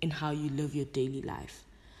in how you live your daily life.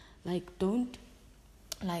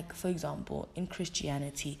 For example, in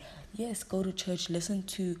Christianity, yes, go to church, listen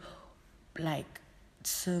to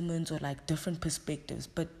sermons or different perspectives,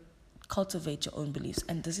 but cultivate your own beliefs.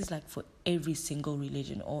 And this is for every single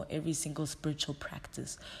religion or every single spiritual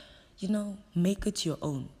practice. Make it your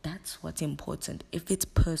own. That's what's important. If it's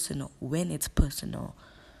personal, when it's personal,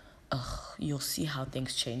 you'll see how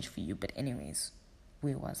things change for you. But anyways,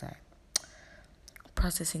 where was I?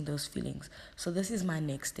 Processing those feelings. So this is my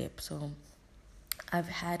next step. So I've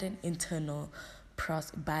had an internal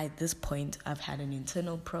process. By this point, I've had an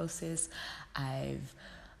internal process.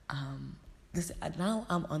 Now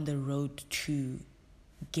I'm on the road to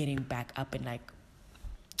getting back up and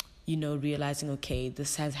realizing, okay,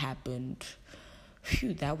 this has happened.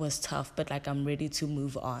 Phew, that was tough, but I'm ready to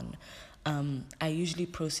move on. I usually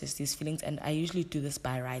process these feelings, and I usually do this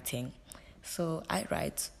by writing. So I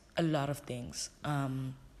write a lot of things.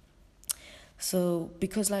 So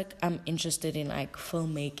because I'm interested in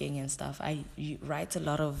filmmaking and stuff, I write a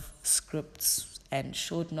lot of scripts and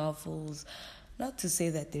short novels. Not to say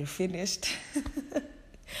that they're finished.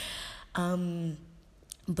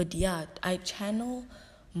 But yeah, I channel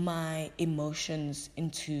my emotions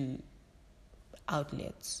into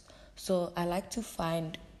outlets. So I like to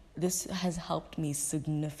find, this has helped me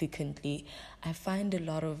significantly.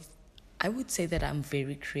 I would say that I'm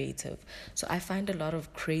very creative. So I find a lot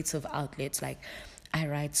of creative outlets. I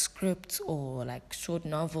write scripts or short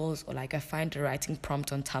novels, or I find a writing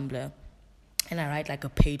prompt on Tumblr and I write a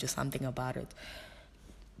page or something about it.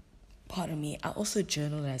 Pardon me. I also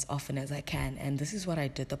journal as often as I can, and this is what I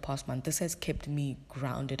did the past month. This has kept me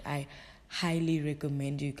grounded. I highly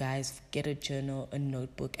recommend you guys get a journal, a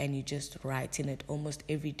notebook, and you just write in it almost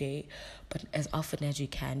every day, but as often as you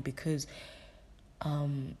can, because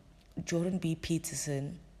Jordan B.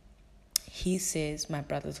 Peterson, he says, my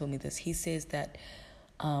brother told me this, he says that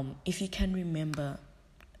if you can remember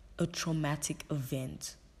a traumatic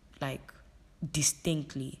event,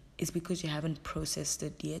 distinctly, it's because you haven't processed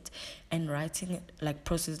it yet, and writing it,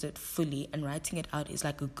 processed it fully, and writing it out is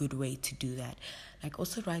a good way to do that.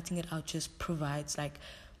 Also writing it out just provides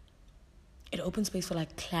it opens space for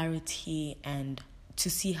clarity and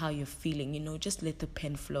to see how you're feeling, just let the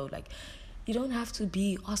pen flow. You don't have to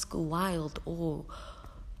be Oscar Wilde or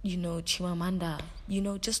Chimamanda,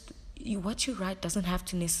 just what you write doesn't have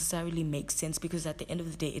to necessarily make sense, because at the end of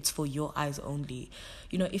the day, it's for your eyes only.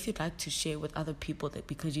 If you'd like to share with other people that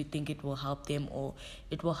because you think it will help them or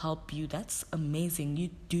it will help you, that's amazing. You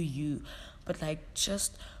do you. But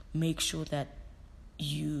just make sure that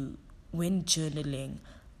when journaling,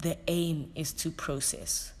 the aim is to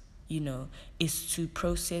process,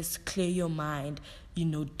 clear your mind,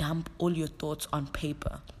 dump all your thoughts on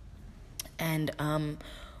paper. And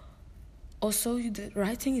also, the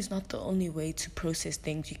writing is not the only way to process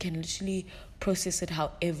things. You can literally process it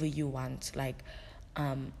however you want.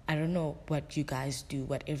 I don't know what you guys do,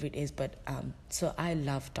 whatever it is, but so I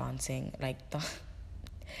love dancing.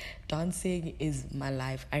 Dancing is my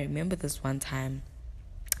life. I remember this one time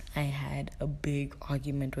I had a big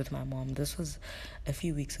argument with my mom. This was a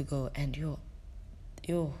few weeks ago, and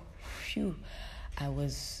I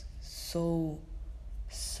was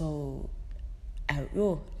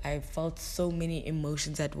I felt so many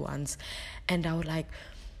emotions at once, and I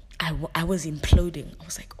was imploding. I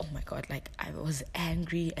was oh my God, I was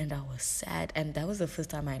angry and I was sad, and that was the first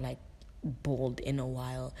time I bawled in a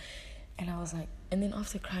while. And I was and then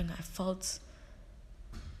after crying, I felt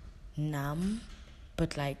numb,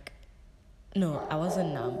 but no, I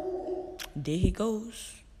wasn't numb. There he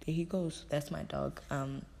goes. That's my dog.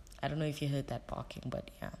 I don't know if you heard that barking,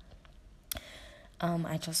 but yeah.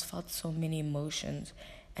 I just felt so many emotions,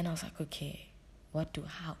 and I was okay,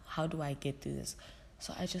 how do I get through this?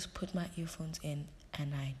 So I just put my earphones in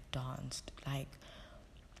and I danced. I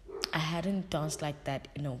hadn't danced like that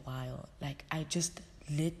in a while. I just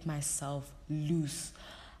let myself loose.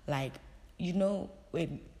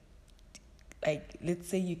 When let's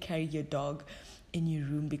say you carry your dog in your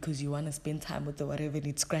room because you want to spend time with it, whatever, and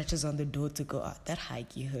it scratches on the door to go out. That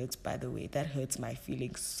hikey hurts, by the way. That hurts my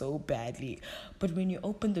feelings so badly. But when you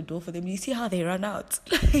open the door for them, you see how they run out.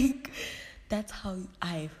 That's how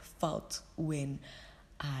I felt when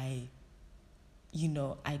I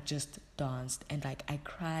just danced, and I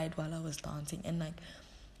cried while I was dancing, and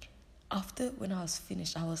after, when I was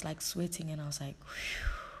finished, I was like sweating and I was like,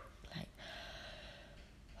 whew, like,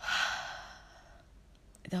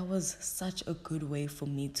 that was such a good way for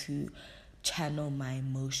me to channel my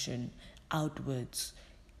emotion outwards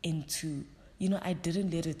into, I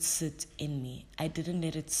didn't let it sit in me. I didn't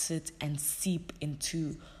let it sit and seep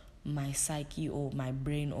into my psyche or my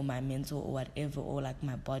brain or my mental or whatever, or like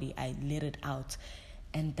my body. I let it out.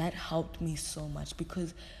 And that helped me so much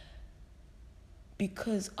because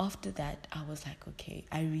after that, I was like, okay,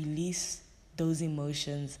 I release those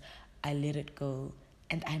emotions, I let it go,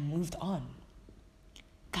 and I moved on.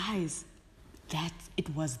 Guys,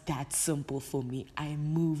 it was that simple for me. I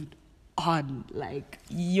moved on. Like,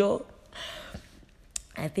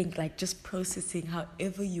 I think like just processing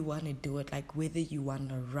however you want to do it, like whether you want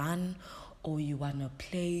to run or you want to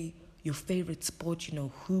play your favorite sport,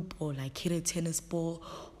 hoop or like hit a tennis ball,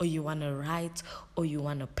 or you want to write or you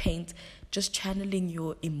want to paint, just channeling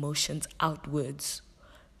your emotions outwards,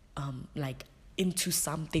 like into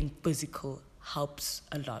something physical helps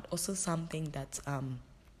a lot. Also something that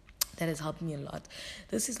has helped me a lot.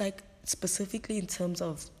 This is like specifically in terms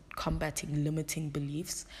of combating limiting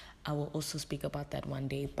beliefs. I will also speak about that one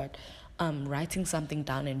day, but writing something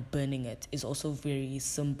down and burning it is also very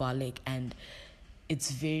symbolic, and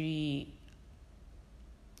it's very,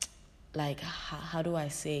 like, how do I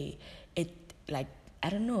say it, like, I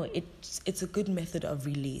don't know, it's a good method of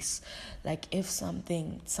release. Like, if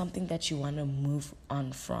something that you want to move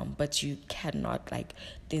on from, but you cannot, like,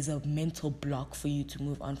 there's a mental block for you to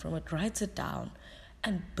move on from it, write it down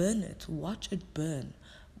and burn it. Watch it burn.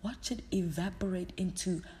 Watch it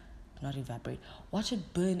watch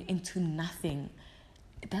it burn into nothing.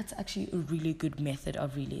 That's actually a really good method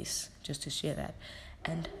of release, just to share that.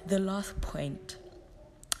 And the last point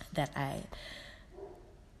that I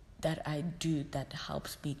do that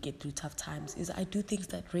helps me get through tough times is I do things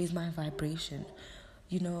that raise my vibration.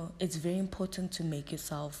 It's very important to make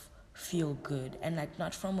yourself feel good, and like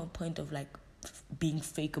not from a point of like being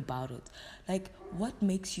fake about it. Like, what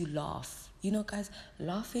makes you laugh? Guys,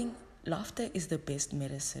 laughter is the best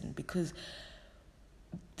medicine, because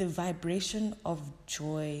the vibration of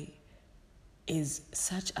joy is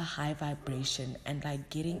such a high vibration, and like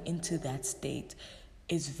getting into that state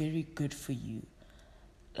is very good for you.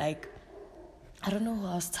 Like, I don't know who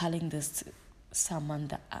I was telling this to, someone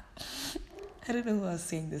that I don't know who I was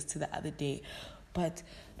saying this to the other day, but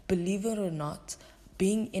believe it or not,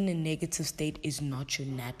 being in a negative state is not your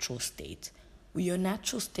natural state. Your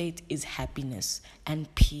natural state is happiness and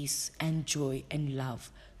peace and joy and love.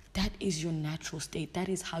 That is your natural state. That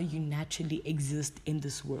is how you naturally exist in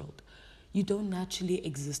this world. You don't naturally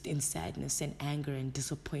exist in sadness and anger and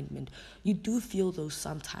disappointment. You do feel those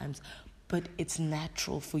sometimes, but it's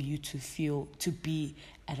natural for you to be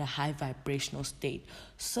at a high vibrational state.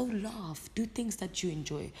 So laugh, do things that you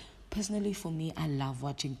enjoy. Personally, for me, I love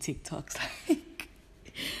watching TikToks.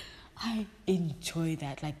 I enjoy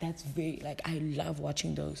that. Like, that's very, like, I love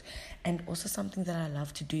watching those. And also something that I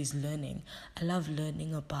love to do is learning. I love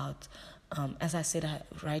learning about, as I said,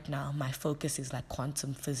 right now, my focus is like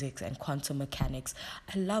quantum physics and quantum mechanics.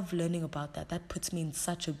 I love learning about that. That puts me in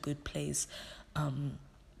such a good place.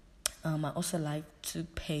 I also like to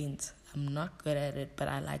paint. I'm not good at it, but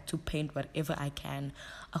I like to paint whatever I can.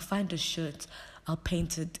 I'll find a shirt, I'll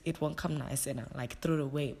paint it. It won't come nice, and I'll like throw it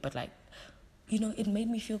away. But like, it made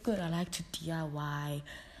me feel good. I like to DIY.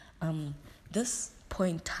 This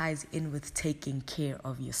point ties in with taking care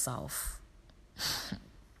of yourself.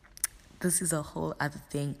 This is a whole other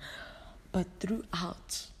thing. But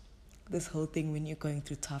throughout this whole thing, when you're going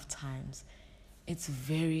through tough times, it's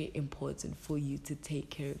very important for you to take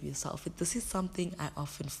care of yourself. This is something I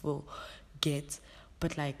often forget,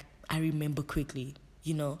 but like, I remember quickly.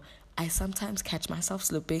 I sometimes catch myself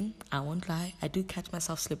slipping. I won't lie. I do catch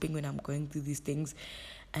myself slipping when I'm going through these things.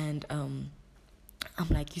 And I'm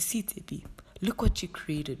like, you see, Tibi, look what you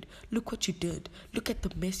created. Look what you did. Look at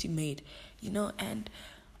the mess you made. And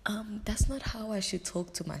that's not how I should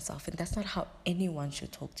talk to myself. And that's not how anyone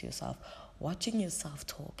should talk to yourself. Watching yourself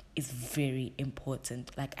talk is very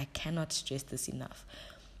important. Like, I cannot stress this enough.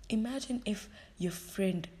 Imagine if your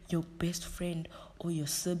friend, your best friend, or your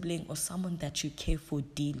sibling, or someone that you care for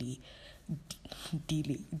dearly,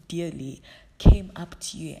 came up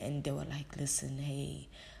to you and they were like, listen, hey,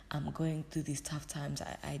 I'm going through these tough times.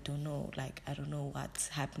 I don't know, like, I don't know what's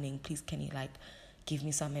happening. Please, can you, like, give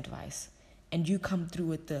me some advice? And you come through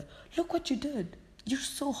with the, look what you did. You're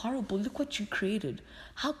so horrible. Look what you created.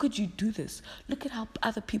 How could you do this? Look at how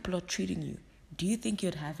other people are treating you. Do you think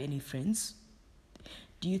you'd have any friends?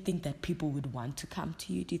 Do you think that people would want to come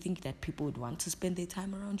to you? Do you think that people would want to spend their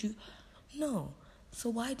time around you? No. So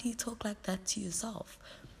why do you talk like that to yourself?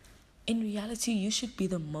 In reality, you should be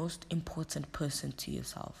the most important person to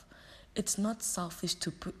yourself. It's not selfish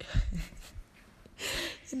to put...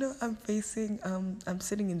 I'm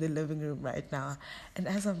sitting in the living room right now, and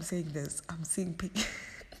as I'm saying this, I'm seeing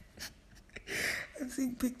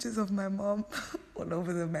pictures of my mom all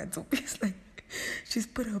over the mantelpiece. Like, she's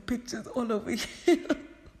put her pictures all over here.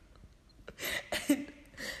 And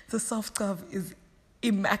the soft cover is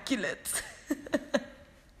immaculate.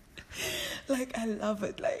 Like, I love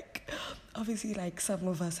it. Like, obviously, like, some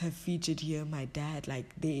of us have featured here. My dad,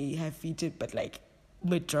 like, they have featured, but, like,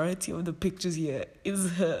 majority of the pictures here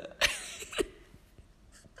is her.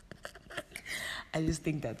 I just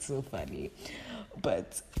think that's so funny.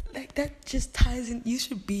 But, like, that just ties in. You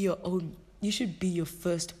should be your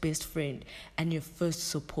first best friend and your first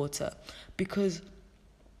supporter. Because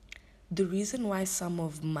the reason why some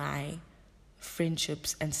of my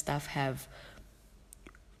friendships and stuff have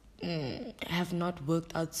not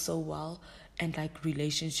worked out so well, and like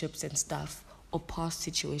relationships and stuff or past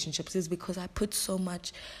situationships, is because I put so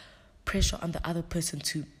much pressure on the other person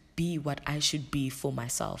to be what I should be for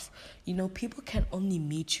myself. People can only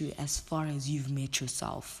meet you as far as you've met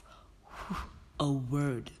yourself. A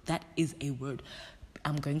word. That is a word.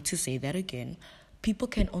 I'm going to say that again. People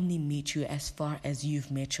can only meet you as far as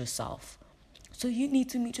you've met yourself. So you need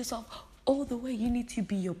to meet yourself all the way. You need to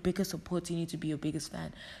be your biggest supporter. You need to be your biggest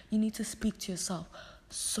fan. You need to speak to yourself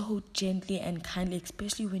so gently and kindly,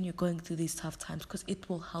 especially when you're going through these tough times, because it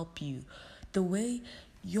will help you. The way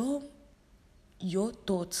your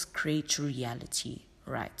thoughts create reality,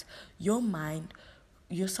 right?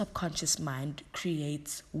 Your subconscious mind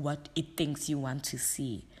creates what it thinks you want to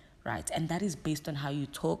see, right? And that is based on how you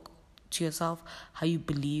talk to yourself, how you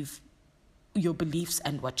believe, your beliefs,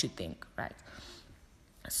 and what you think, right?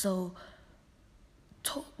 So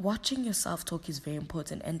watching yourself talk is very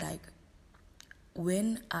important. And like,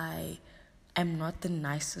 when I am not the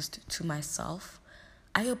nicest to myself,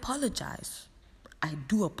 I apologize. I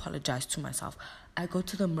do apologize to myself. I go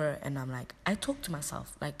to the mirror and I'm like, I talk to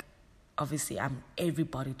myself. Like, obviously,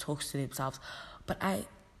 everybody talks to themselves, but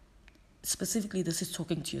specifically, this is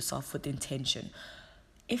talking to yourself with intention.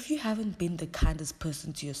 If you haven't been the kindest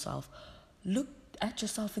person to yourself, look at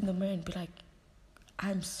yourself in the mirror and be like,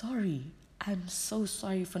 I'm sorry. I'm so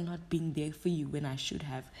sorry for not being there for you when I should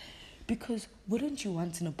have. Because wouldn't you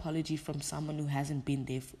want an apology from someone who hasn't been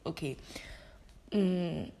there?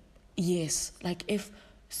 Yes. Like, if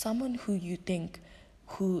someone who you think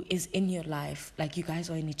who is in your life, like you guys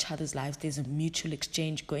are in each other's lives, there's a mutual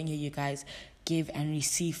exchange going here, you guys give and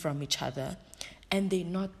receive from each other, and they're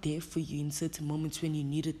not there for you in certain moments when you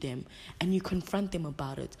needed them, and you confront them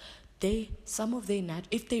about it,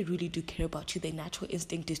 if they really do care about you, their natural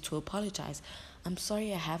instinct is to apologize. I'm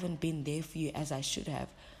sorry I haven't been there for you as I should have.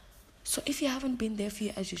 So if you haven't been there for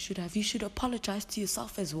you as you should have, you should apologize to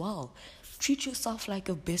yourself as well. Treat yourself like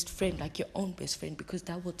a best friend, like your own best friend, because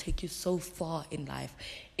that will take you so far in life.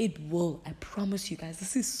 It will. I promise you guys,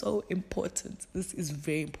 this is so important. This is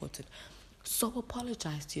very important. So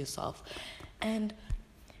apologize to yourself. And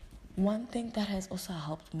one thing that has also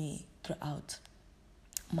helped me throughout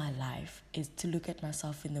my life is to look at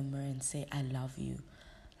myself in the mirror and say, I love you.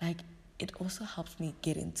 Like, it also helps me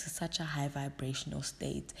get into such a high vibrational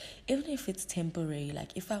state. Even if it's temporary,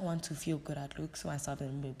 like if I want to feel good, I'd look to myself in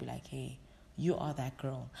the mirror and be like, hey, you are that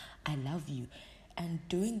girl. I love you. And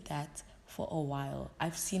doing that for a while,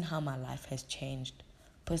 I've seen how my life has changed.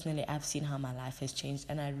 Personally, I've seen how my life has changed,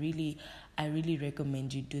 and I really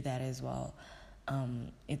recommend you do that as well.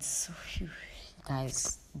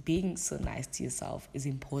 Guys, being so nice to yourself is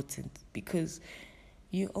important because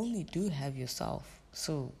you only do have yourself,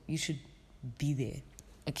 so you should be there.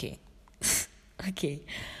 Okay.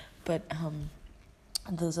 But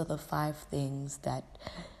those are the 5 things that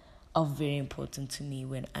are very important to me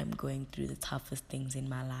when I'm going through the toughest things in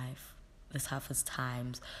my life, the toughest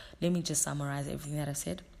times. Let me just summarize everything that I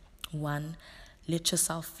said. 1, let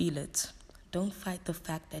yourself feel it. Don't fight the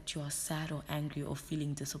fact that you are sad or angry or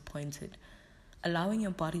feeling disappointed. Allowing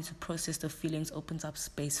your body to process the feelings opens up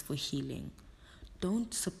space for healing.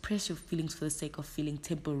 Don't suppress your feelings for the sake of feeling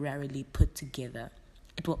temporarily put together.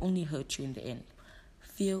 It will only hurt you in the end.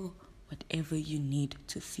 Feel whatever you need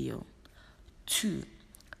to feel. 2,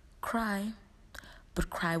 cry, but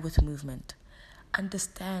cry with movement.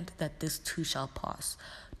 Understand that this too shall pass.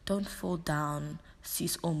 Don't fall down,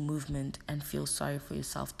 cease all movement, and feel sorry for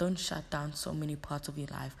yourself. Don't shut down so many parts of your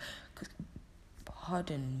life.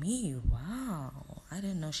 Pardon me, wow, I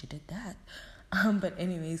didn't know she did that. But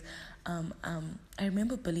anyways, I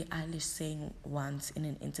remember Billie Eilish saying once in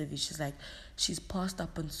an interview, she's passed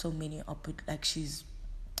up on so many she's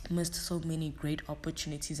missed so many great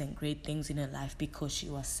opportunities and great things in her life because she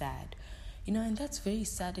was sad. And that's very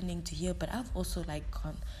saddening to hear, but I've also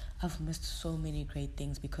I've missed so many great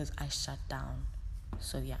things because I shut down.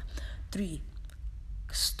 So yeah. 3,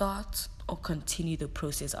 start or continue the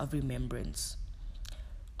process of remembrance.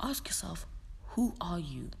 Ask yourself, who are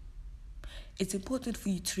you? It's important for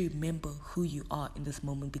you to remember who you are in this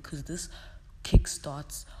moment because this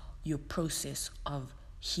kickstarts your process of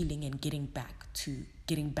healing and getting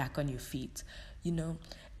back on your feet.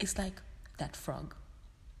 It's like that frog.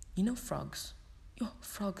 Frogs.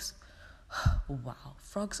 Frogs. Wow,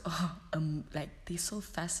 frogs are they're so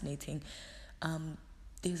fascinating.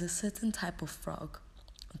 There's a certain type of frog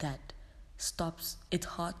that its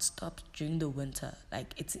heart stops during the winter.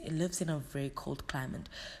 It lives in a very cold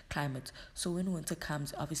climate. So when winter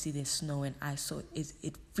comes, obviously there's snow and ice, so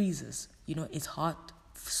it freezes. Its heart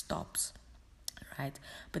stops, right?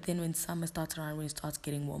 But then when summer starts around, when it starts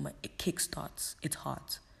getting warmer, it kickstarts its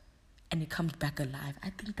heart, and it comes back alive.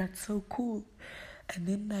 I think that's so cool. And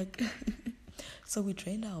then so we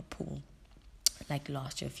drained our pool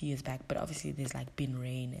last year, a few years back, but obviously there's been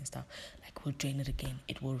rain and stuff. We'll drain it again,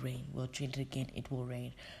 it will rain. We'll drain it again, it will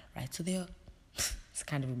rain, right? So it's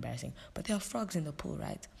kind of embarrassing, but there are frogs in the pool,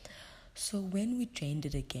 right? So when we drained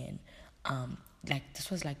it again, this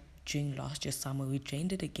was during last year's summer, we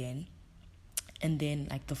drained it again, and then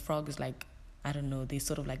the frogs, I don't know, they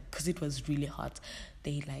sort of because it was really hot,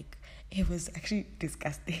 they it was actually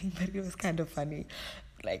disgusting, but it was kind of funny.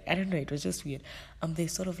 I don't know, it was just weird. They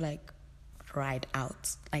sort of dried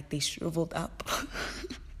out, they shriveled up.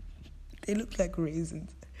 They looked like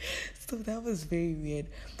raisins. So that was very weird.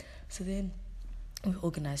 So then we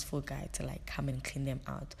organized for a guy to come and clean them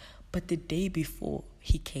out. But the day before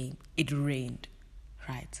he came, it rained,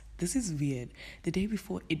 right? This is weird. The day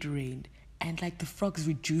before it rained, and the frogs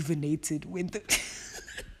rejuvenated when the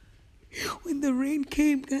when the rain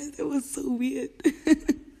came, guys. That was so weird.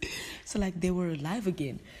 So they were alive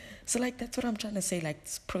again. So that's what I'm trying to say,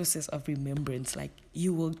 this process of remembrance,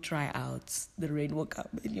 you will dry out, the rain will come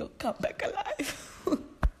and you'll come back alive.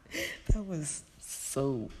 That was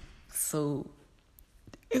so,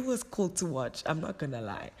 it was cool to watch, I'm not gonna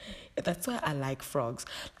lie. That's why I like frogs.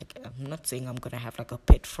 I'm not saying I'm gonna have a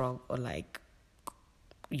pet frog or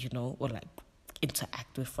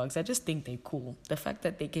interact with frogs. I just think they're cool. The fact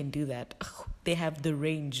that they can do that, they have the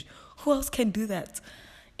range. Who else can do that?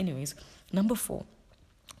 Anyways, number 4.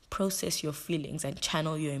 Process your feelings and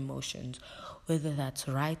channel your emotions, whether that's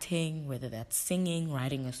writing, whether that's singing,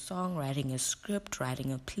 writing a song, writing a script,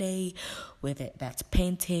 writing a play, whether that's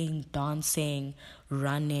painting, dancing,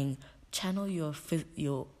 running. Channel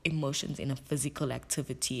your emotions in a physical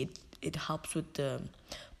activity. It helps with the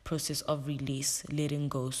process of release, letting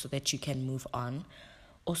go, so that you can move on.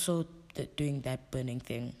 Also, doing that burning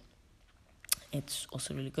thing, it's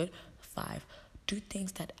also really good. 5, do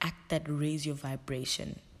things that raise your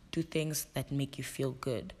vibration. Do things that make you feel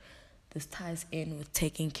good. This ties in with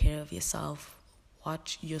taking care of yourself.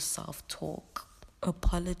 Watch yourself talk.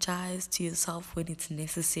 Apologize to yourself when it's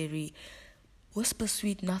necessary. Whisper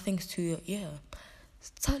sweet nothings to your ear.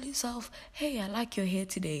 Tell yourself, hey, I like your hair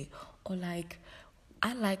today. Or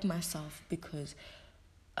I like myself because,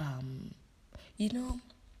 let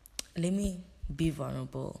me be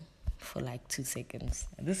vulnerable for 2 seconds.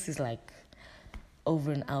 This is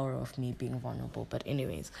over an hour of me being vulnerable. But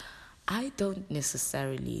anyways, I don't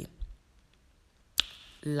necessarily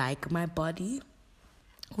like my body,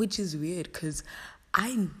 which is weird because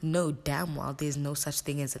I know damn well there's no such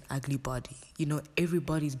thing as an ugly body.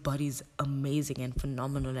 Everybody's body is amazing and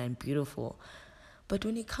phenomenal and beautiful. But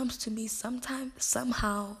when it comes to me,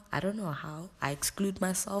 somehow, I don't know how, I exclude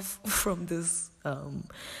myself from this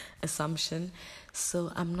assumption.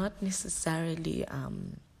 So I'm not necessarily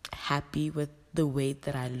happy with the way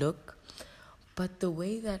that I look, but the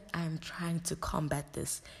way that I'm trying to combat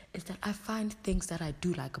this is that I find things that I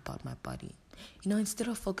do like about my body. Instead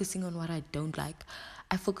of focusing on what I don't like,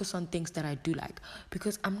 I focus on things that I do like,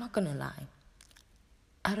 because I'm not gonna lie,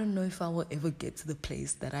 I don't know if I will ever get to the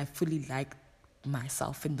place that I fully like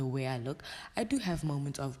myself in the way I look. I do have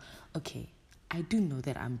moments of, okay, I do know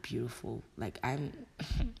that I'm beautiful.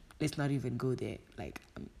 Let's not even go there.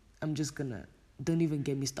 I'm just gonna, don't even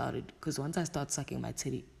get me started, because once I start sucking my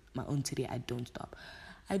own titty, I don't stop.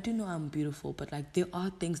 I do know I'm beautiful, but there are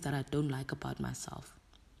things that I don't like about myself,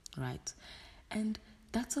 right? And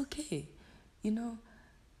that's okay.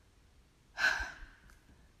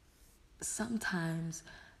 Sometimes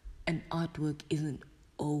an artwork isn't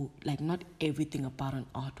not everything about an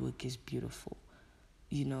artwork is beautiful,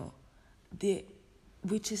 you know.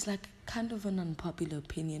 Which is like kind of an unpopular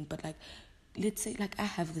opinion, but like, let's say like I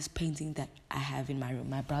have this painting that I have in my room.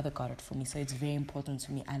 My brother got it for me, so it's very important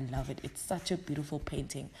to me. I love it. It's such a beautiful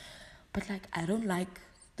painting. But like, I don't like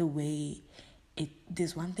the way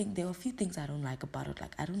there are a few things I don't like about it.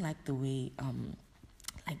 Like, I don't like the way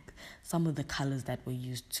like some of the colors that were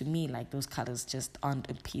used. To me, like, those colors just aren't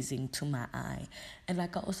appeasing to my eye. And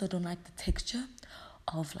like, I also don't like the texture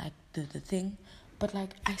of like the thing. But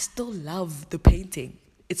like, I still love the painting.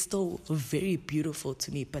 It's still very beautiful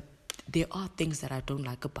to me, but there are things that I don't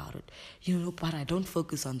like about it, you know, but I don't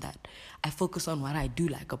focus on that. I focus on what I do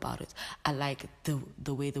like about it. I like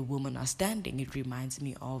the way the women are standing. It reminds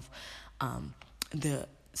me of the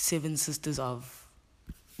seven sisters of,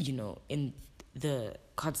 you know, in the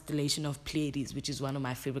constellation of Pleiades, which is one of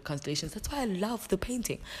my favorite constellations. That's why I love the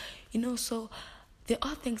painting, you know. So there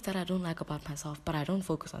are things that I don't like about myself, but I don't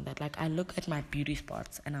focus on that. Like, I look at my beauty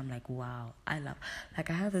spots and I'm like, wow, I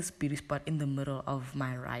have this beauty spot in the middle of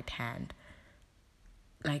my right hand.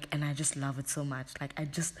 Like, and I just love it so much. Like, I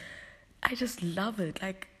just love it.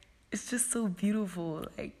 Like, it's just so beautiful.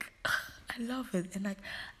 Like, I love it. And like,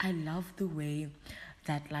 I love the way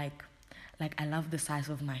that like I love the size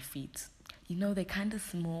of my feet. You know, they're kind of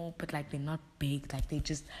small, but like, they're not big. Like,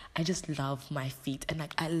 I just love my feet. And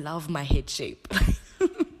like, I love my head shape.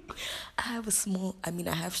 I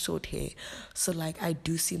have short hair. So like, I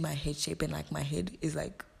do see my head shape, and like, my head is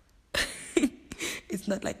like, it's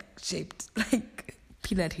not like shaped like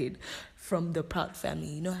peanut head from the Proud Family.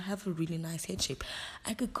 You know, I have a really nice head shape.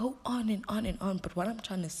 I could go on and on and on, but what I'm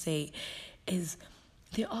trying to say is,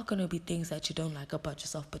 there are going to be things that you don't like about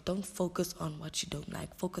yourself, but don't focus on what you don't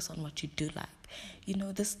like. Focus on what you do like. You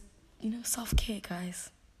know, self-care, guys.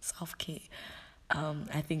 Self-care.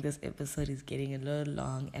 I think this episode is getting a little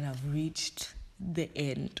long, and I've reached the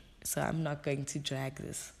end, so I'm not going to drag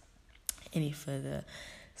this any further.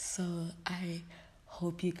 So I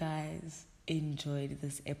hope you guys enjoyed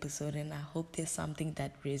this episode, and I hope there's something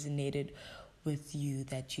that resonated with you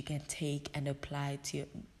that you can take and apply to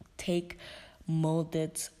mold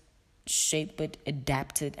it, shape it,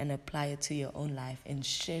 adapt it, and apply it to your own life, and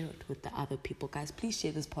share it with the other people. Guys, please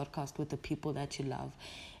share this podcast with the people that you love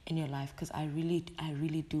in your life, because I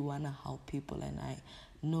really do want to help people, and I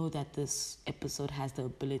know that this episode has the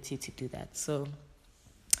ability to do that. So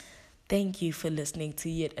thank you for listening to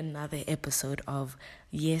yet another episode of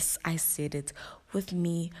Yes, I Said It, with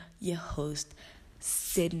me, your host,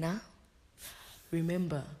 Sedna.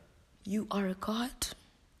 Remember, you are a god.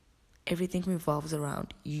 Everything revolves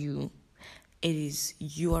around you.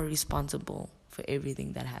 You are responsible for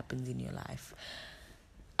everything that happens in your life.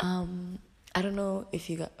 I don't know if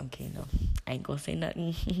you got... Okay, no. I ain't gonna say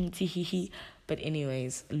nothing. But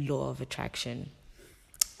anyways, law of attraction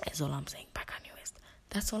is all I'm saying. Back on your waist.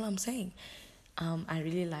 That's all I'm saying. I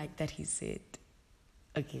really like that he said...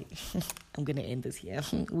 Okay, I'm gonna end this here.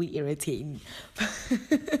 We irritating.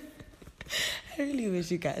 I really wish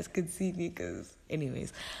you guys could see me, because...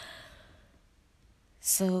 Anyways...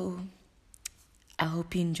 So, I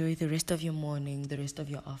hope you enjoy the rest of your morning, the rest of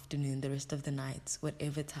your afternoon, the rest of the nights,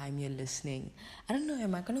 whatever time you're listening. I don't know,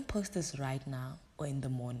 am I going to post this right now or in the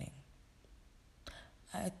morning?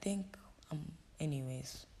 I think,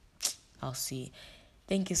 anyways, I'll see.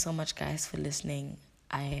 Thank you so much, guys, for listening.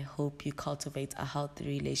 I hope you cultivate a healthy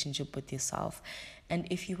relationship with yourself. And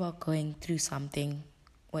if you are going through something,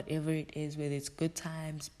 whatever it is, whether it's good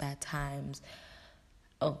times, bad times...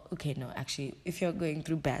 Oh, okay, no, actually, if you're going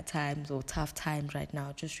through bad times or tough times right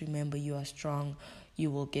now, just remember you are strong.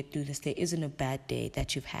 You will get through this. There isn't a bad day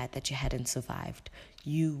that you've had that you hadn't survived.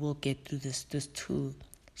 You will get through this. This too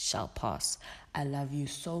shall pass. I love you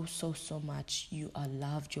so, so, so much. You are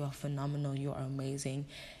loved. You are phenomenal. You are amazing.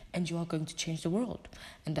 And you are going to change the world.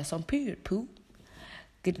 And that's on period, poo.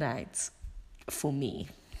 Good night for me.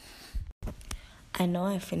 I know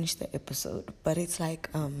I finished the episode, but it's like...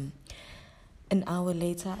 An hour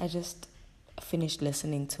later, I just finished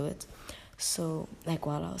listening to it. So, like,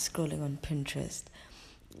 while I was scrolling on Pinterest,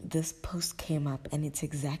 this post came up, and it's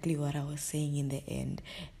exactly what I was saying in the end.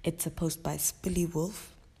 It's a post by Spilly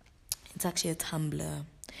Wolf. It's actually a Tumblr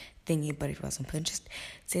thingy, but it was on Pinterest.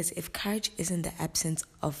 It says, if courage isn't the absence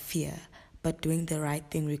of fear, but doing the right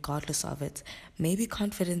thing regardless of it, maybe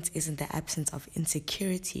confidence isn't the absence of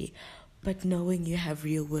insecurity, but knowing you have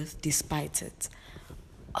real worth despite it.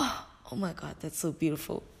 Oh my God, that's so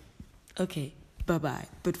beautiful. Okay, bye-bye.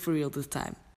 But for real this time.